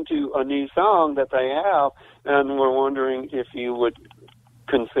into a new song that they have, and we're wondering if you would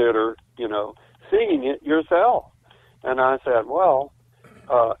consider, singing it yourself. And I said, well,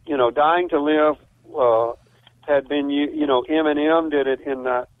 Dying to Live had been, Eminem did it in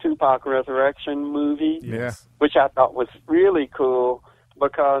that Tupac Resurrection movie, which I thought was really cool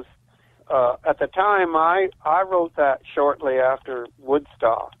because at the time I wrote that shortly after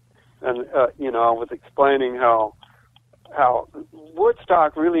Woodstock. And, I was explaining how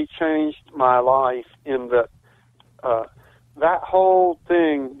Woodstock really changed my life in that that whole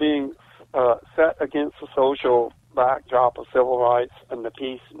thing being set against the social backdrop of civil rights and the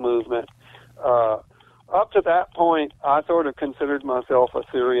peace movement. Up to that point, I sort of considered myself a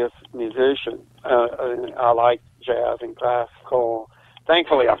serious musician. I like jazz and classical.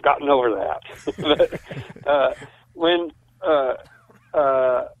 Thankfully, I've gotten over that. But when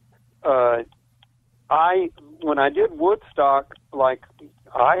I did Woodstock, I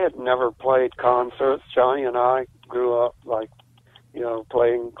had never played concerts. Johnny and I grew up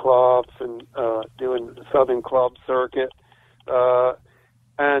playing clubs and doing the Southern Club circuit,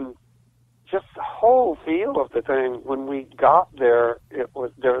 and just the whole feel of the thing. When we got there, there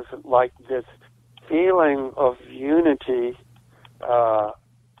was this feeling of unity.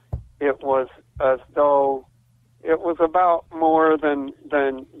 It was as though it was about more than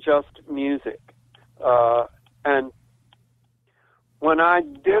just music. And when I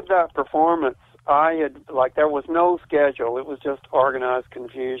did that performance, there was no schedule. It was just organized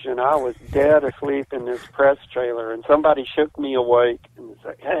confusion. I was dead asleep in this press trailer, and somebody shook me awake and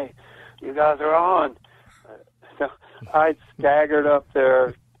said, "Hey, you guys are on." So I staggered up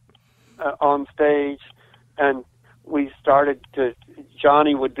there on stage, and we started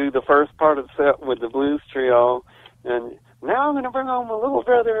Johnny would do the first part of the set with the blues trio, and now I'm going to bring on my little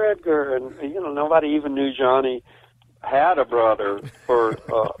brother Edgar, and nobody even knew Johnny had a brother for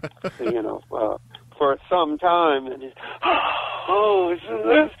for some time, and he's,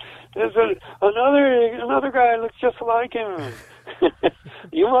 there's another guy looks just like him.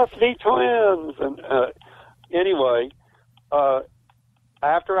 You must be twins. And anyway,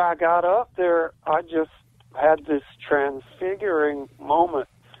 after I got up there, I just had this transfiguring moment.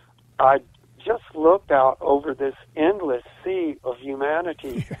 I just looked out over this endless sea of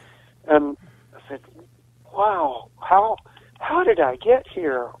humanity, and I said, wow, how did I get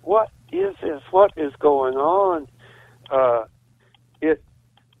here? What is this? What is going on?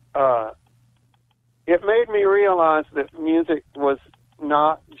 It made me realize that music was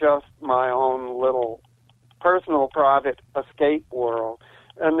not just my own little personal, private escape world,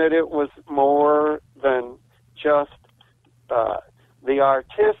 and that it was more than just the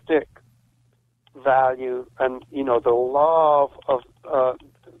artistic value and, the love of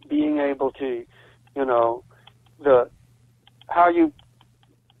being able to, how you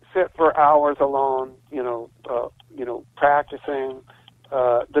sit for hours alone, practicing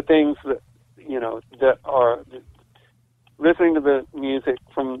the things that, that are listening to the music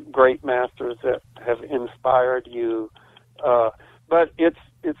from great masters that have inspired you. But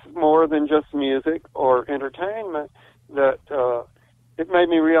it's more than just music or entertainment. That it made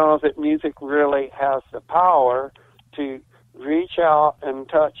me realize that music really has the power to reach out and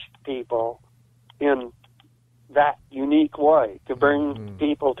touch people in that unique way, to bring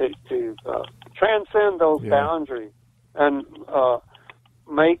people to transcend those boundaries. and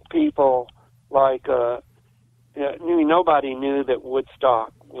make people like nobody knew that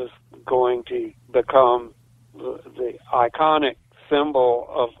Woodstock was going to become the iconic symbol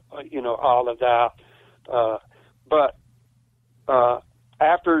of all of that. But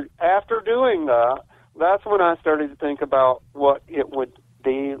after doing that, that's when I started to think about what it would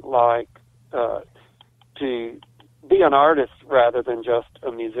be like to be an artist rather than just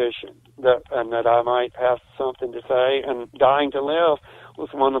a musician, and that I might have something to say. And Dying to Live was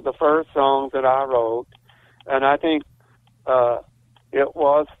one of the first songs that I wrote, and I think it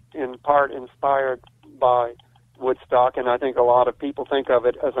was in part inspired by Woodstock, and I think a lot of people think of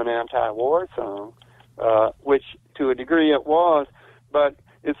it as an anti-war song, which to a degree it was, but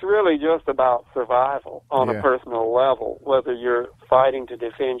it's really just about survival on a personal level, whether you're fighting to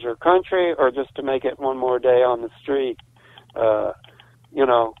defend your country or just to make it one more day on the street.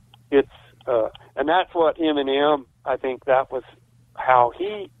 It's and that's what Eminem, I think that was how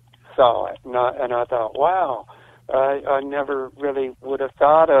he saw it, and I thought, wow, I never really would have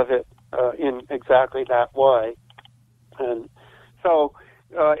thought of it in exactly that way. And so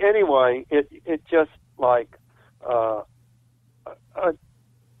anyway, it just like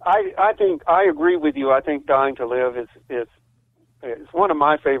I think I agree with you. I think Dying to Live is one of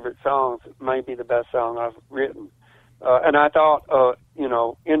my favorite songs. It may be the best song I've written. And I thought,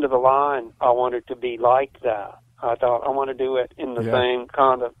 Into the Line, I wanted to be like that. I thought I want to do it in the same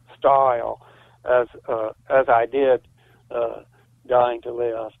kind of style as I did Dying to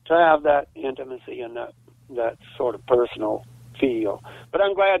Live, to have that intimacy and that sort of personal feel. But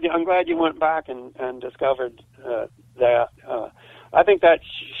I'm glad you went back and discovered that. I think that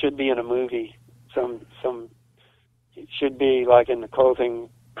should be in a movie. It should be like in the closing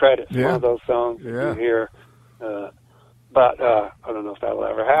credits. One of those songs you hear. But I don't know if that'll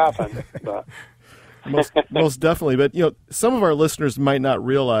ever happen. But most definitely. But some of our listeners might not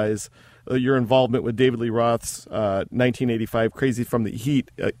realize your involvement with David Lee Roth's 1985 "Crazy from the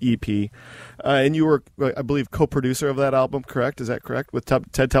Heat" EP, and you were, I believe, co-producer of that album. Correct? Is that correct? With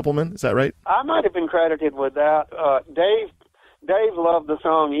Ted Templeman? Is that right? I might have been credited with that. Dave loved the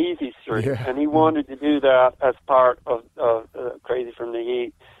song "Easy Street," and he wanted to do that as part of "Crazy from the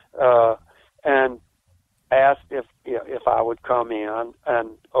Heat," and asked if I would come in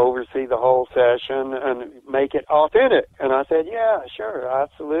and oversee the whole session and make it authentic. And I said, yeah, sure,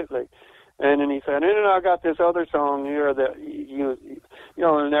 absolutely. And then he said, and I got this other song here that you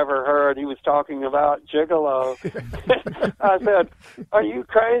never heard. He was talking about Gigolo. I said, are you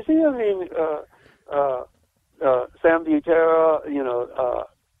crazy? I mean, Sam Butera,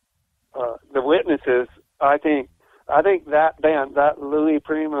 the Witnesses, I think that band, that Louis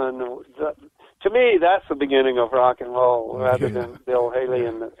Prima, to me, that's the beginning of rock and roll, rather than Bill Haley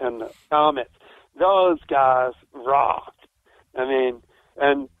and the Comets. Those guys rocked. I mean,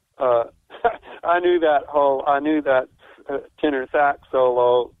 and I knew that tenor sax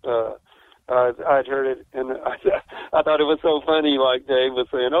solo. I'd heard it, and I thought it was so funny. Like Dave was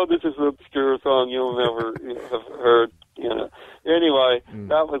saying, "Oh, this is an obscure song you'll never have heard." Anyway,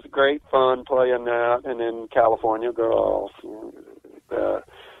 that was great fun playing that, and then California Girls,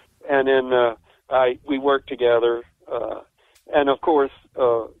 and then we worked together, and of course,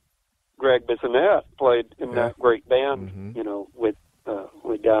 Greg Bissonette played in that great band, with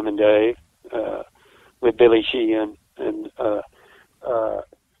Diamond Dave, with Billy Sheehan, and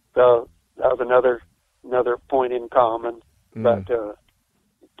so that was another point in common. But that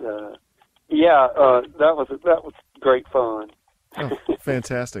was great fun. Oh,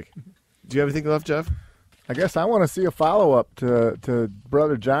 fantastic. Do you have anything left, Jeff? I guess I want to see a follow-up to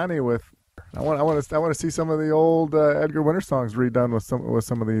Brother Johnny with. I want to see some of the old Edgar Winter songs redone with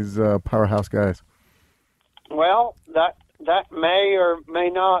some of these powerhouse guys. Well, that may or may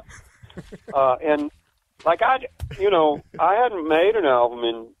not, and like I hadn't made an album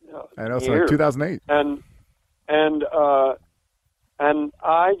in I know, years. So 2008, and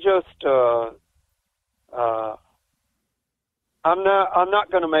I just I'm not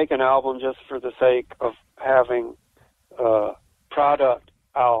going to make an album just for the sake of having product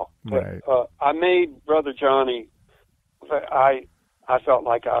out. Right. I made Brother Johnny. I felt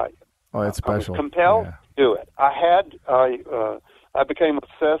like it's I special. was compelled to do it. I became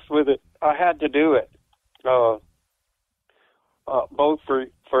obsessed with it. I had to do it, both for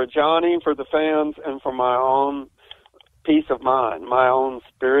Johnny, for the fans, and for my own peace of mind, my own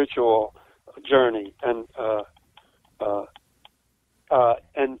spiritual journey, and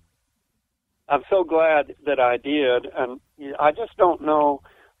I'm so glad that I did. And I just don't know.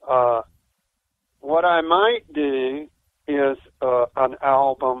 What I might do is an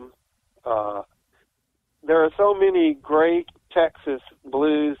album there are so many great Texas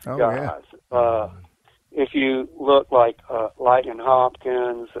blues guys. Yeah. If you look like Lightning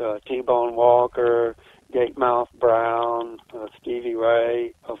Hopkins, T-Bone Walker, Gatemouth Brown, Stevie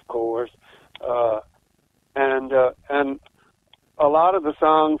Ray, of course, and a lot of the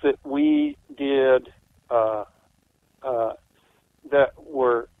songs that we did that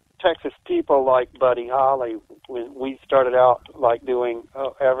were Texas people like Buddy Holly. When we started out like doing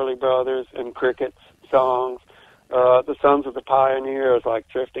Everly Brothers and Cricket's songs, the Sons of the Pioneers, like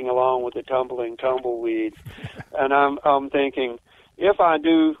Drifting Along with the Tumbling Tumbleweeds. And I'm thinking, if I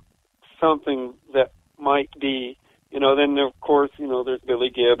do something that might be, then of course, there's Billy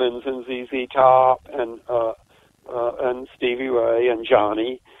Gibbons and ZZ Top and Stevie Ray and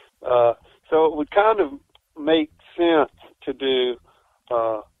Johnny. So it would kind of make sense to do,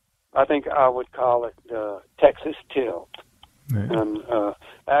 I think I would call it Texas Tilt. Yeah. And I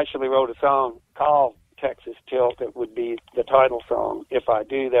actually wrote a song called Texas Tilt that would be the title song if I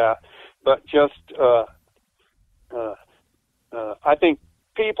do that. But just, I think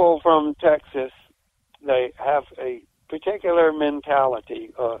people from Texas, they have a particular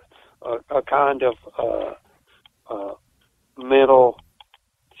mentality, a kind of mental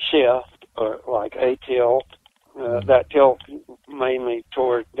shift, or like a tilt. That tilt mainly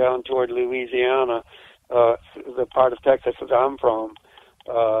down toward Louisiana, the part of Texas that I'm from.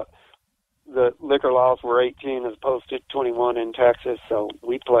 The liquor laws were 18 as opposed to 21 in Texas, so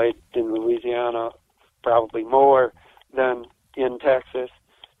we played in Louisiana probably more than in Texas,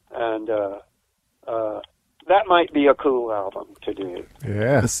 and that might be a cool album to do.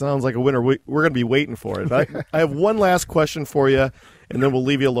 Yeah. This sounds like a winner. We're going to be waiting for it. I have one last question for you, and then we'll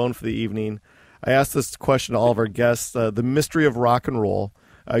leave you alone for the evening. I asked this question to all of our guests, the mystery of rock and roll.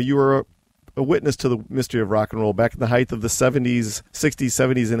 You were a witness to the mystery of rock and roll back in the height of the 70s, 60s,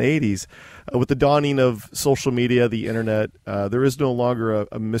 70s, and 80s. With the dawning of social media, the internet, there is no longer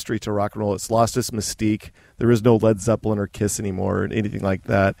a mystery to rock and roll. It's lost its mystique. There is no Led Zeppelin or Kiss anymore or anything like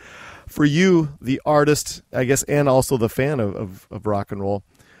that. For you, the artist, I guess, and also the fan of rock and roll,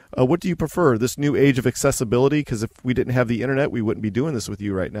 what do you prefer, this new age of accessibility? Because if we didn't have the internet, we wouldn't be doing this with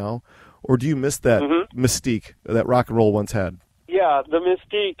you right now. Or do you miss that mystique that rock and roll once had? Yeah, the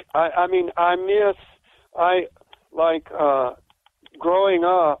mystique. Growing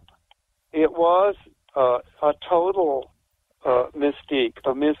up, it was a total mystique,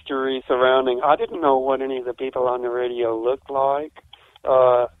 a mystery surrounding. I didn't know what any of the people on the radio looked like,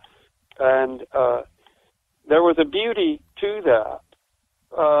 and there was a beauty to that.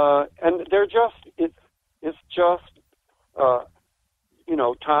 And it's just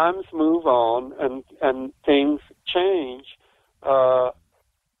times move on and things change. I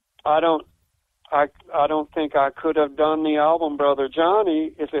don't think I could have done the album Brother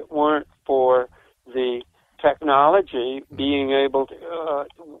Johnny if it weren't for the technology being able to,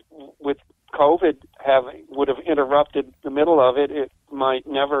 with COVID would have interrupted the middle of it. It might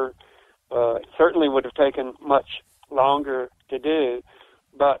never, certainly would have taken much longer to do.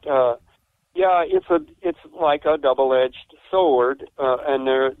 But, yeah, it's like a double-edged sword, and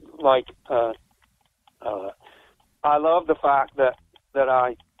they're like, I love the fact that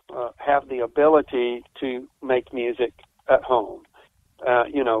I have the ability to make music at home,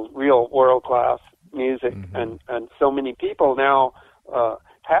 real world-class music, and so many people now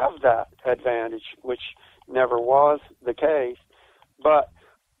have that advantage, which never was the case. But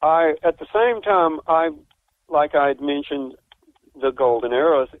at the same time, like I had mentioned, the golden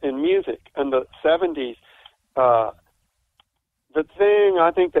eras in music and the 70s, the thing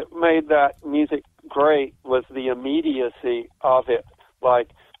I think that made that music great was the immediacy of it. Like,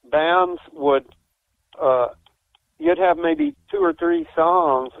 bands would, you'd have maybe 2 or 3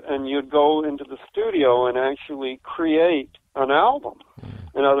 songs, and you'd go into the studio and actually create an album.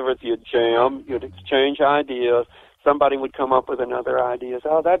 In other words, you'd jam, you'd exchange ideas, somebody would come up with another idea.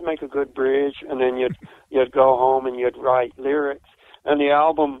 Oh, that'd make a good bridge, and then you'd go home and you'd write lyrics. And the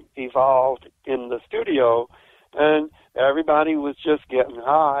album evolved in the studio, and everybody was just getting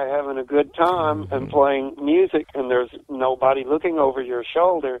high, having a good time, and playing music, and there's nobody looking over your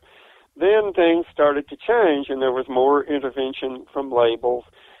shoulder. Then things started to change, and there was more intervention from labels,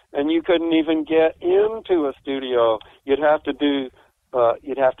 and you couldn't even get into a studio. You'd have to do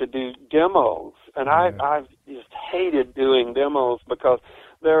demos, and I just hated doing demos because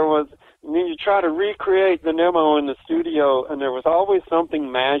you try to recreate the demo in the studio, and there was always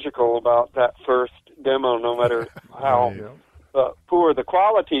something magical about that first demo, no matter how poor the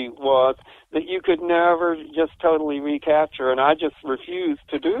quality was, that you could never just totally recapture, and I just refused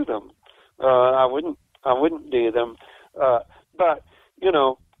to do them. I wouldn't do them. But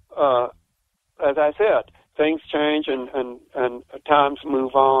as I said, things change and times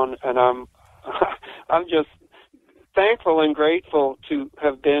move on, and I'm just thankful and grateful to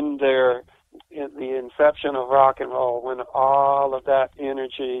have been there in the inception of rock and roll, when all of that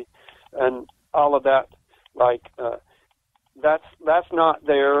energy and all of that, like, that's not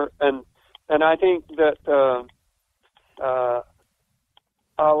there, and I think that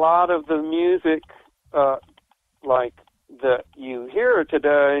a lot of the music like that you hear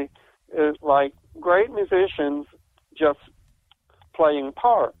today is like great musicians just playing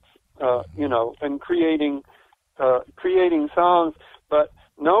parts, and creating songs, but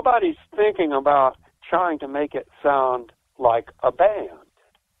nobody's thinking about trying to make it sound like a band.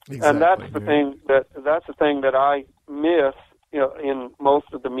 Exactly, and that's the thing that I miss, in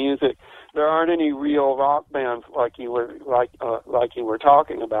most of the music. There aren't any real rock bands like you were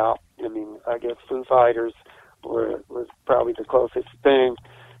talking about. I mean, I guess Foo Fighters was probably the closest thing.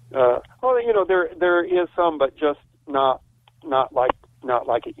 There is some, but just not like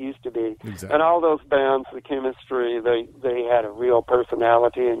it used to be. Exactly. And all those bands, the chemistry, they had a real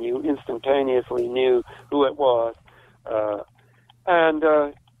personality, and you instantaneously knew who it was.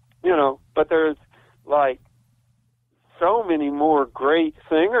 But there's like so many more great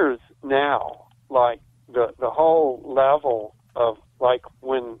singers now. Like the whole level of, like,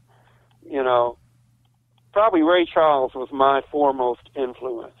 when, probably Ray Charles was my foremost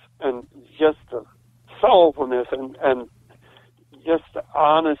influence, and just the soulfulness and just the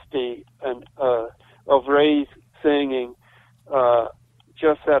honesty and of Ray's singing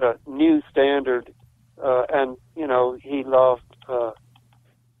just set a new standard. And he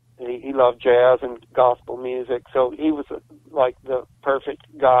loved jazz and gospel music, so he was like the perfect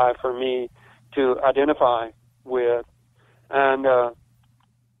guy for me to identify with. And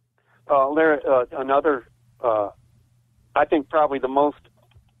another, I think probably the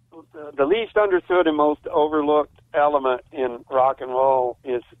least understood and most overlooked element in rock and roll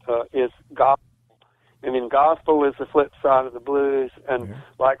is gospel. I mean, gospel is the flip side of the blues, and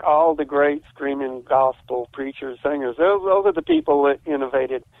like all the great screaming gospel preachers, singers, those are the people that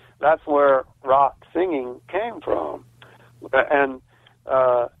innovated. That's where rock singing came from, and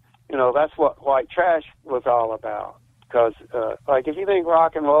that's what White Trash was all about. Because, like, if you think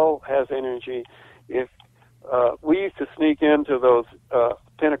rock and roll has energy, if we used to sneak into those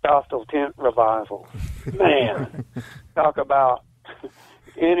Pentecostal tent revivals, man, talk about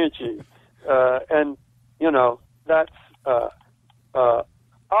energy, and that's all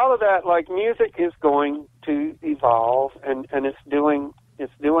of that. Like, music is going to evolve, and it's doing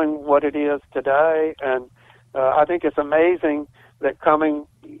what it is today, and I think it's amazing that coming,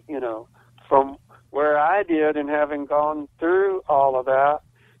 from where I did, and having gone through all of that,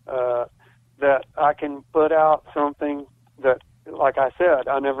 that I can put out something that, like I said,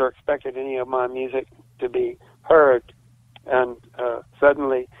 I never expected any of my music to be heard, and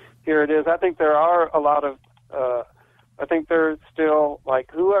suddenly here it is. I think there are a lot of, I think there's still,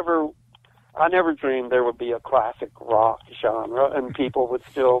 like, I never dreamed there would be a classic rock genre, and people would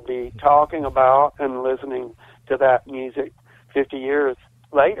still be talking about and listening to that music 50 years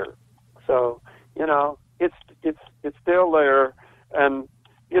later. So, it's still there, and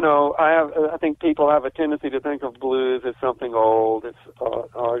I think people have a tendency to think of blues as something old. It's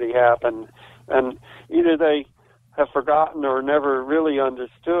already happened, and either they have forgotten or never really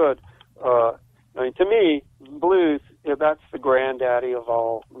understood. To me, blues, that's the granddaddy of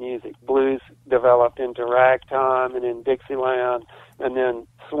all music. Blues developed into ragtime and then Dixieland and then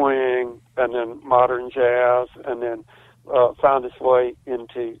swing and then modern jazz and then found its way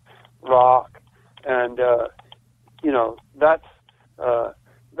into rock. And,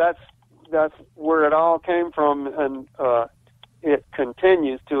 that's where it all came from, and it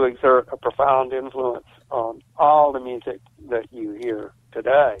continues to exert a profound influence on all the music that you hear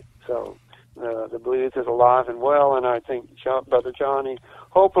today. So the blues is alive and well, and I think Brother Johnny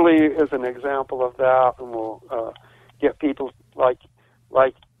hopefully is an example of that, and will get people like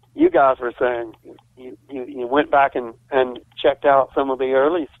you guys were saying. You went back and checked out some of the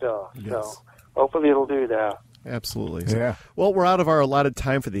early stuff. Yes. So hopefully it'll do that. Absolutely. Yeah. Well, we're out of our allotted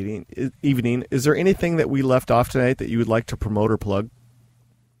time for the evening. Is there anything that we left off tonight that you would like to promote or plug?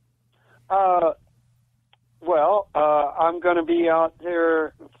 I'm going to be out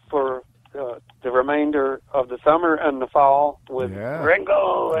there for the remainder of the summer and the fall with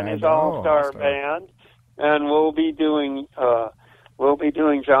Ringo and his all-star band, and we'll be doing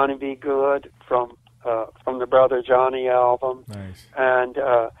Johnny Be Good from the Brother Johnny album. Nice. And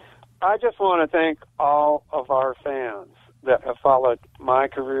I just want to thank all of our fans that have followed my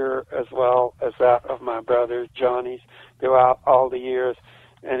career as well as that of my brother Johnny's throughout all the years.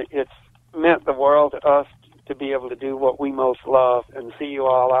 And it's meant the world to us to be able to do what we most love and see you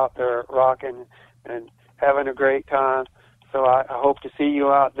all out there rocking and having a great time. So I hope to see you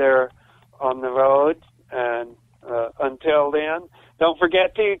out there on the road. And until then, don't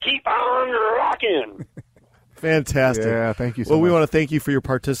forget to keep on rocking. Fantastic. Yeah, thank you so much. We want to thank you for your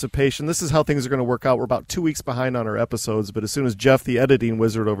participation. This is how things are going to work out. We're about 2 weeks behind on our episodes, but as soon as Jeff, the editing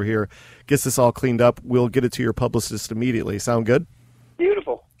wizard over here, gets this all cleaned up, we'll get it to your publicist immediately. Sound good?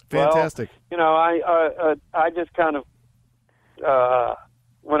 Beautiful. Fantastic. Well, I just kind of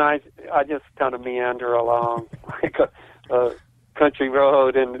when I just kind of meander along like a country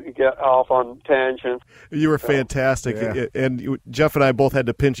road and get off on tangents. You were fantastic, yeah. And Jeff and I both had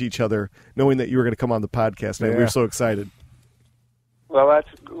to pinch each other, knowing that you were going to come on the podcast. Man, we were so excited. Well, that's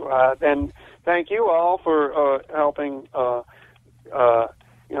and thank you all for helping,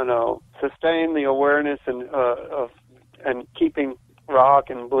 sustain the awareness and keeping rock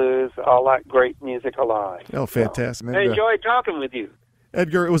and blues, all that great music alive. Oh, fantastic! I enjoyed talking with you,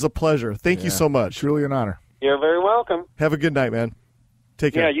 Edgar. It was a pleasure. Thank you so much. Truly an honor. You're very welcome. Have a good night, man.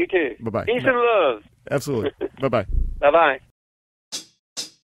 Take care. Yeah, you too. Bye-bye. Peace and love. Absolutely. Bye-bye. Bye-bye.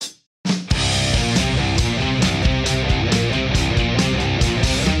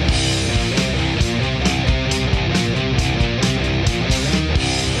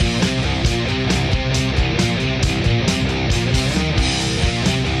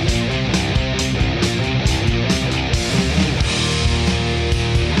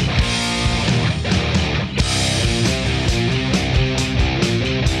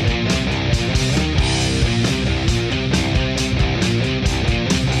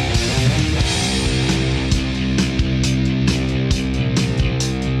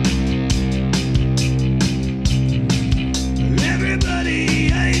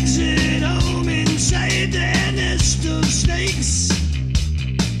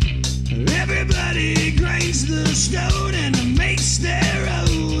 Everybody grinds the stone and makes their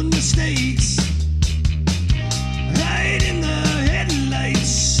own mistakes. Hide in the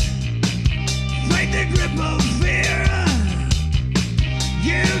headlights, fight the grip of fear.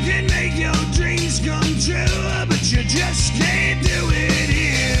 You can make your dreams come true, but you just can't do it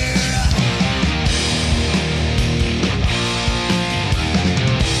here.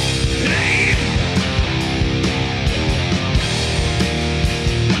 Hey.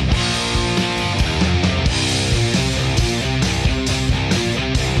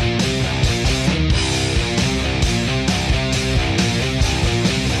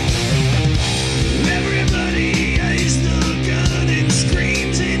 Everybody eyes the gun and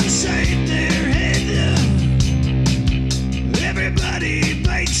screams inside their head. Everybody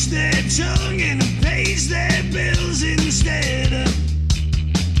bites their tongue and pays their bills instead.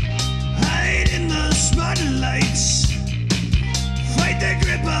 Hide in the spotlights, fight the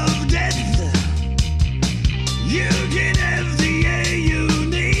grip of death. You can have the air you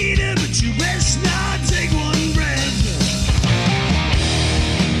need, but you best not take one breath.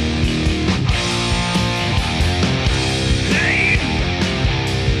 Hey.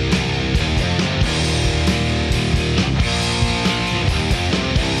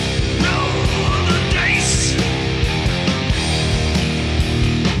 Roll the dice.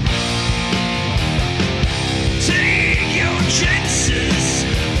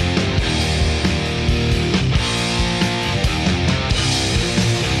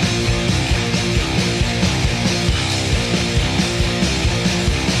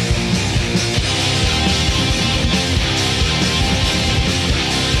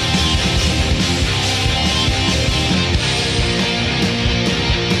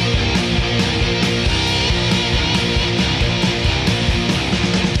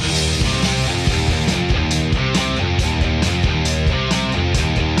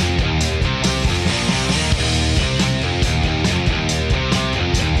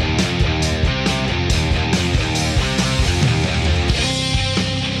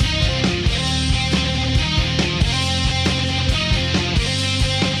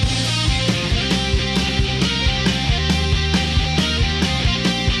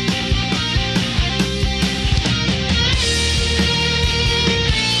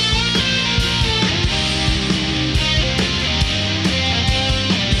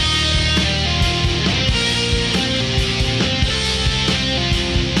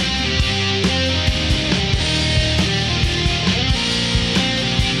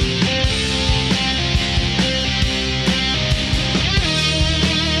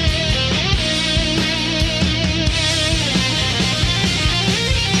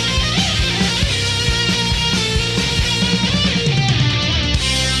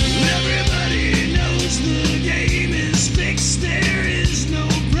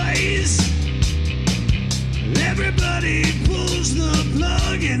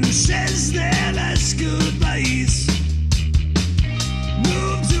 wagon says their last goodbyes.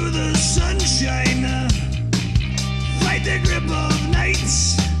 Move to the sunshine, fight the grip of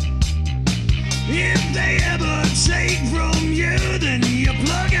nights. If they ever take from you, then